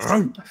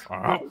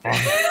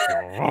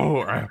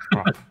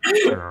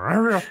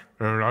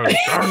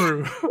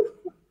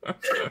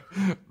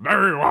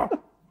 Very well.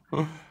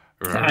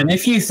 And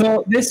if you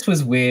thought this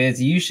was weird,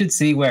 you should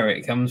see where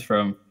it comes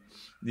from.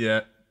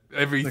 Yeah,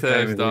 every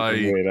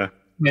Thursday.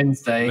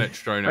 Wednesday.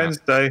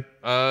 Wednesday.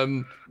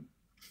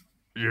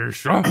 You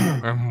sure?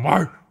 And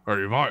why?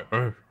 You might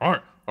be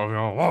right.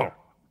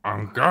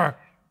 I'm good.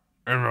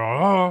 And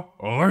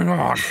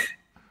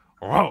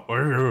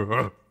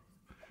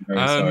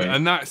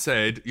that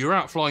said, you're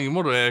outflying your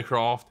model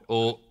aircraft,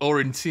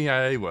 or in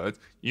CIA words,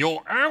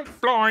 you're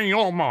outflying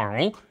your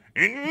model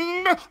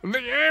in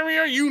the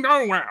area you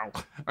know well,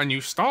 and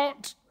you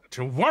start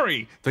to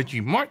worry that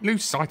you might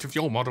lose sight of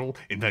your model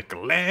in the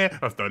glare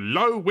of the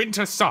low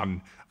winter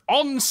sun.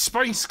 On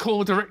Space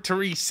Corps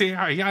Directory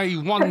CIA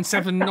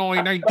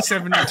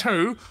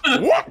 179872,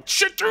 what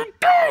should you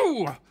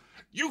do?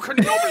 You can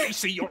normally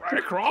see your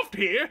aircraft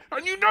here,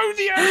 and you know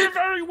the area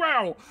very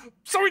well,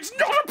 so it's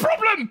not a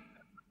problem.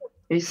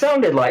 He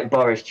sounded like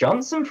Boris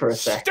Johnson for a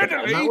second.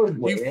 Steadily, That was you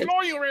weird.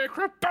 fly your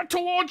aircraft back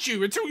towards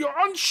you until you're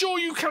unsure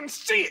you can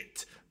see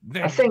it.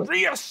 Then I think-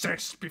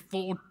 reassess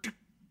before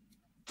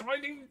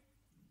deciding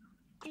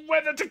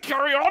whether to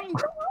carry on.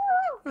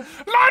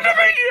 Land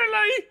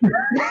immediately!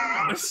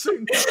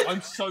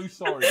 I'm so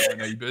sorry, my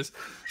neighbours.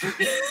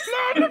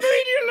 Land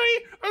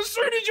immediately as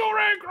soon as your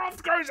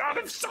aircraft goes out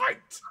of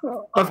sight.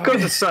 I've got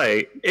to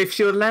say, if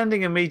you're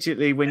landing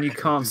immediately when you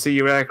can't see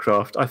your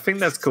aircraft, I think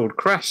that's called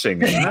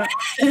crashing, isn't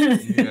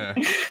it? Yeah.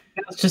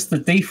 That's just the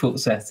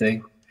default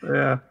setting.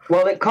 Yeah.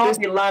 Well, it can't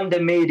be land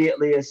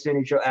immediately as soon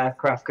as your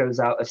aircraft goes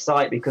out of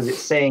sight because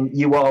it's saying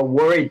you are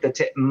worried that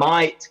it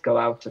might go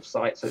out of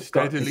sight. So it's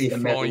got to Steadily be a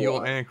fly middle your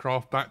one.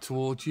 aircraft back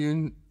towards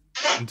you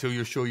until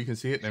you're sure you can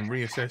see it, then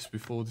reassess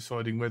before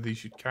deciding whether you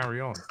should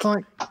carry on. It's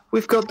like,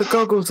 we've got the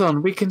goggles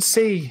on. We can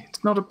see.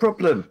 It's not a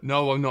problem.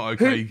 No, I'm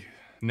not okay.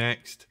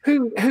 Next.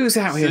 Who's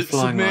out here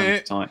flying Submit.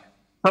 around tonight?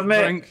 Submit.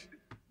 Frank.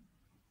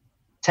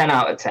 10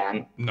 out of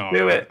 10. No.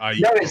 Do it.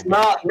 8. No, it's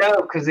not.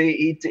 No, because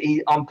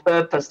he on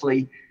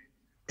purposely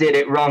did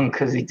it wrong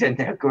because he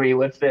didn't agree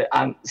with the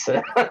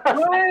answer.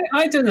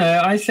 I don't know.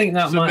 I think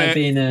that might have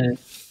been a.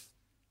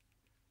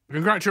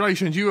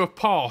 Congratulations, you have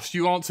passed.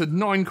 You answered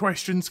 9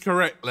 questions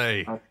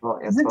correctly.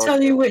 Does it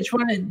tell you which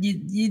one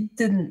you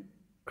didn't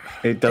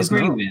It does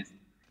agree not. with?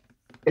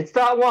 It's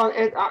that one.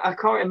 I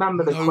can't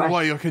remember the No question.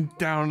 way I can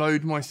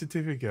download my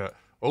certificate.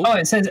 Oh,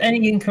 it says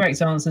any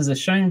incorrect answers are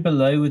shown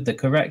below with the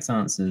correct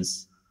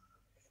answers.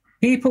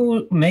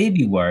 People may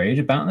be worried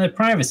about their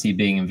privacy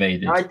being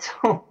invaded. I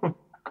don't.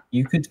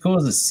 You could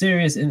cause a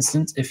serious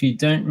incident if you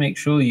don't make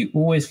sure you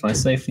always fly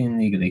safely and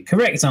legally.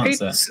 Correct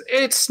answer.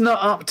 It's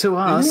not up to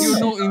us. If you're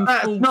not in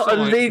That's full not a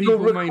sight, legal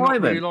people may not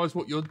requirement. realise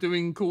what you're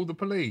doing. Call the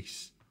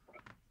police.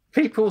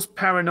 People's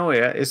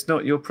paranoia is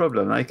not your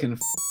problem. They can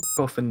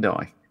off and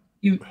die.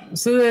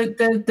 So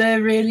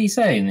they're really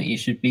saying that you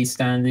should be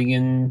standing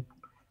and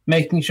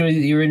making sure that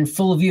you're in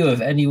full view of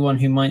anyone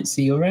who might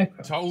see your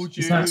aircraft. Told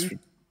you, That's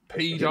pedo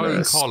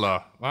ridiculous.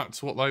 collar.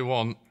 That's what they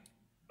want.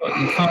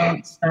 You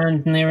can't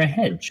stand near a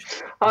hedge.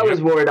 I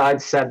was worried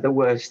I'd said the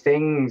worst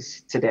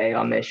things today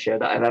on this show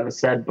that I've ever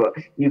said, but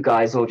you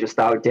guys all just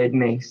outdid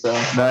me. So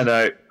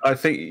No. I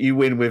think you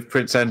win with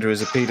Prince Andrew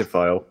as a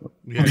paedophile.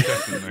 Yeah,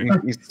 definitely.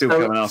 He's still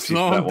coming after you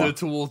for that Slander one.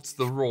 towards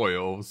the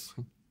royals.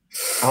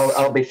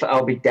 I'll be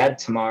dead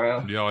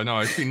tomorrow. Yeah, I know.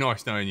 It's been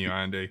nice knowing you,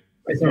 Andy.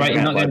 It's all right.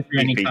 You're not Yeah, going through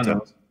any Peter.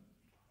 tunnels.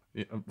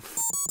 Yeah,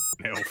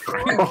 hell,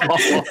 Frank.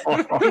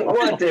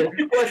 what did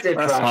That's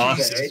Frank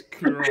harsh. say?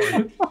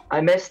 Christ. I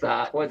missed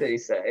that. What did he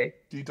say?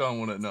 You don't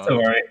want to know. It's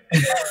all right.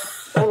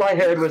 All I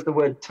heard was the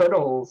word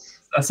tunnels.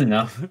 That's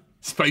enough.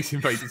 Space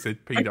Invader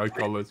said pedo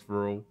collars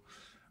for all.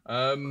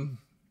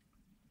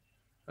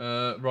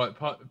 Right,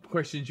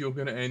 questions you're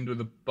going to end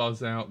with a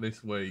buzz out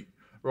this week.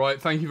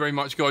 Right, thank you very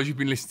much, guys. You've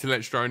been listening to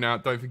Let's Drone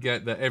Out. Don't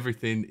forget that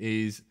everything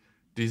is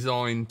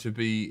designed to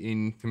be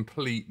in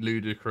complete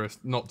ludicrous,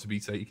 not to be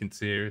taken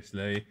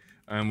seriously.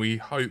 And we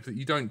hope that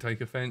you don't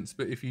take offence,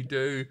 but if you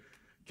do,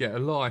 get a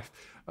life.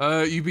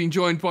 You've been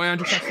joined by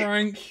Andy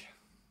Frank.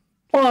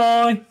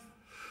 Bye.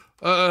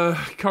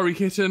 Curry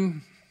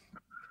Kitten.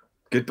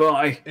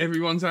 Goodbye.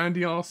 Everyone's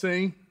Andy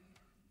RC.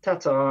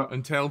 Ta-ta.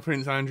 And tell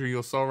Prince Andrew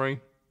you're sorry.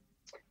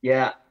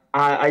 Yeah,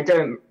 I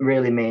don't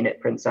really mean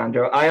it, Prince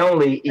Andrew. I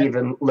only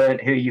even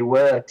learned who you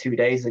were 2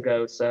 days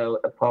ago, so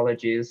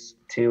apologies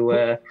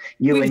to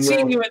you We've and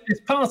seen your you at this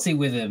party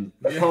with him.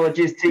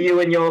 apologies to you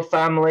and your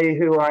family,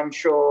 who I'm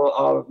sure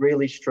are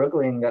really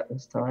struggling at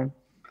this time.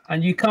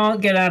 And you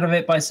can't get out of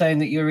it by saying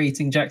that you're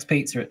eating Jack's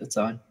Pizza at the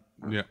time.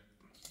 Yeah.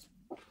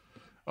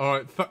 All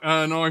right.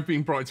 And I've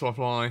been Bright to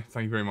Fly.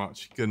 Thank you very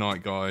much. Good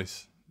night,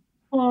 guys.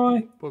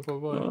 Bye. Bye, bye,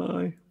 bye.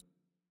 Bye.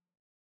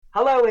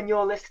 Hello, and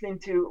you're listening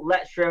to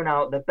Let's Drone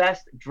Out, the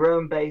best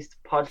drone-based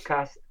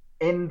podcast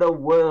in the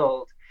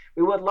world.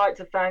 We would like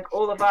to thank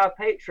all of our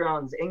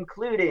patrons,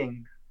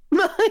 including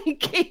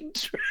Mikey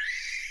Trent.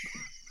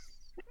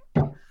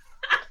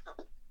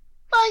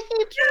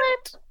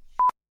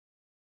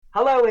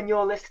 Hello, and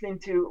you're listening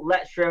to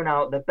Let's Drone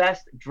Out, the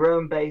best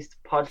drone-based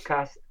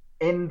podcast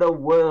in the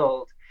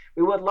world.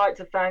 We would like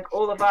to thank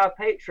all of our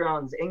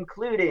patrons,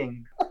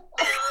 including...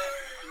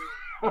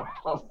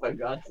 oh, for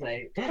God's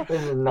sake. This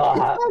is not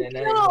happening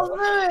anymore.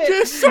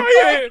 Just say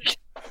it!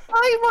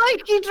 Hi,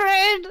 Mikey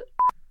Trent.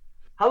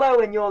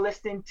 Hello, and you're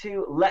listening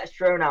to Let's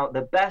Drone Out,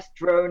 the best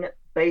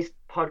drone-based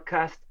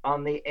podcast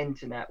on the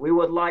internet. We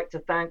would like to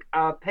thank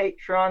our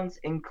patrons,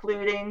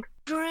 including...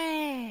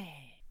 Dre.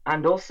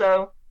 And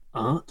also...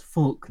 Art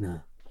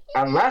Faulkner.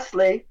 And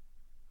lastly...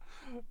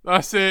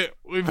 That's it.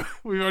 We've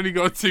only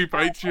got 2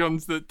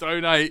 Patreons that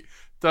donate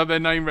to have their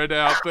name read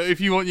out. But if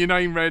you want your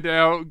name read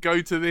out, go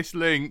to this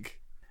link.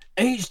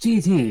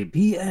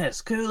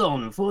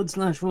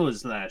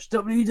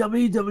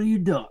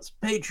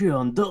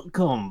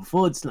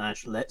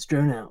 https://www.patreon.com/Let's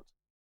Drone Out.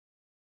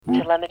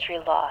 Telemetry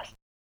lost.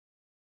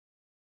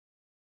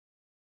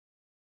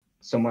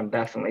 Someone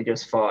definitely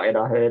just farted,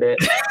 I heard it.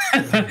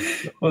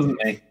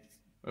 Wasn't me.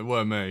 It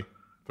weren't me,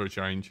 for a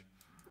change.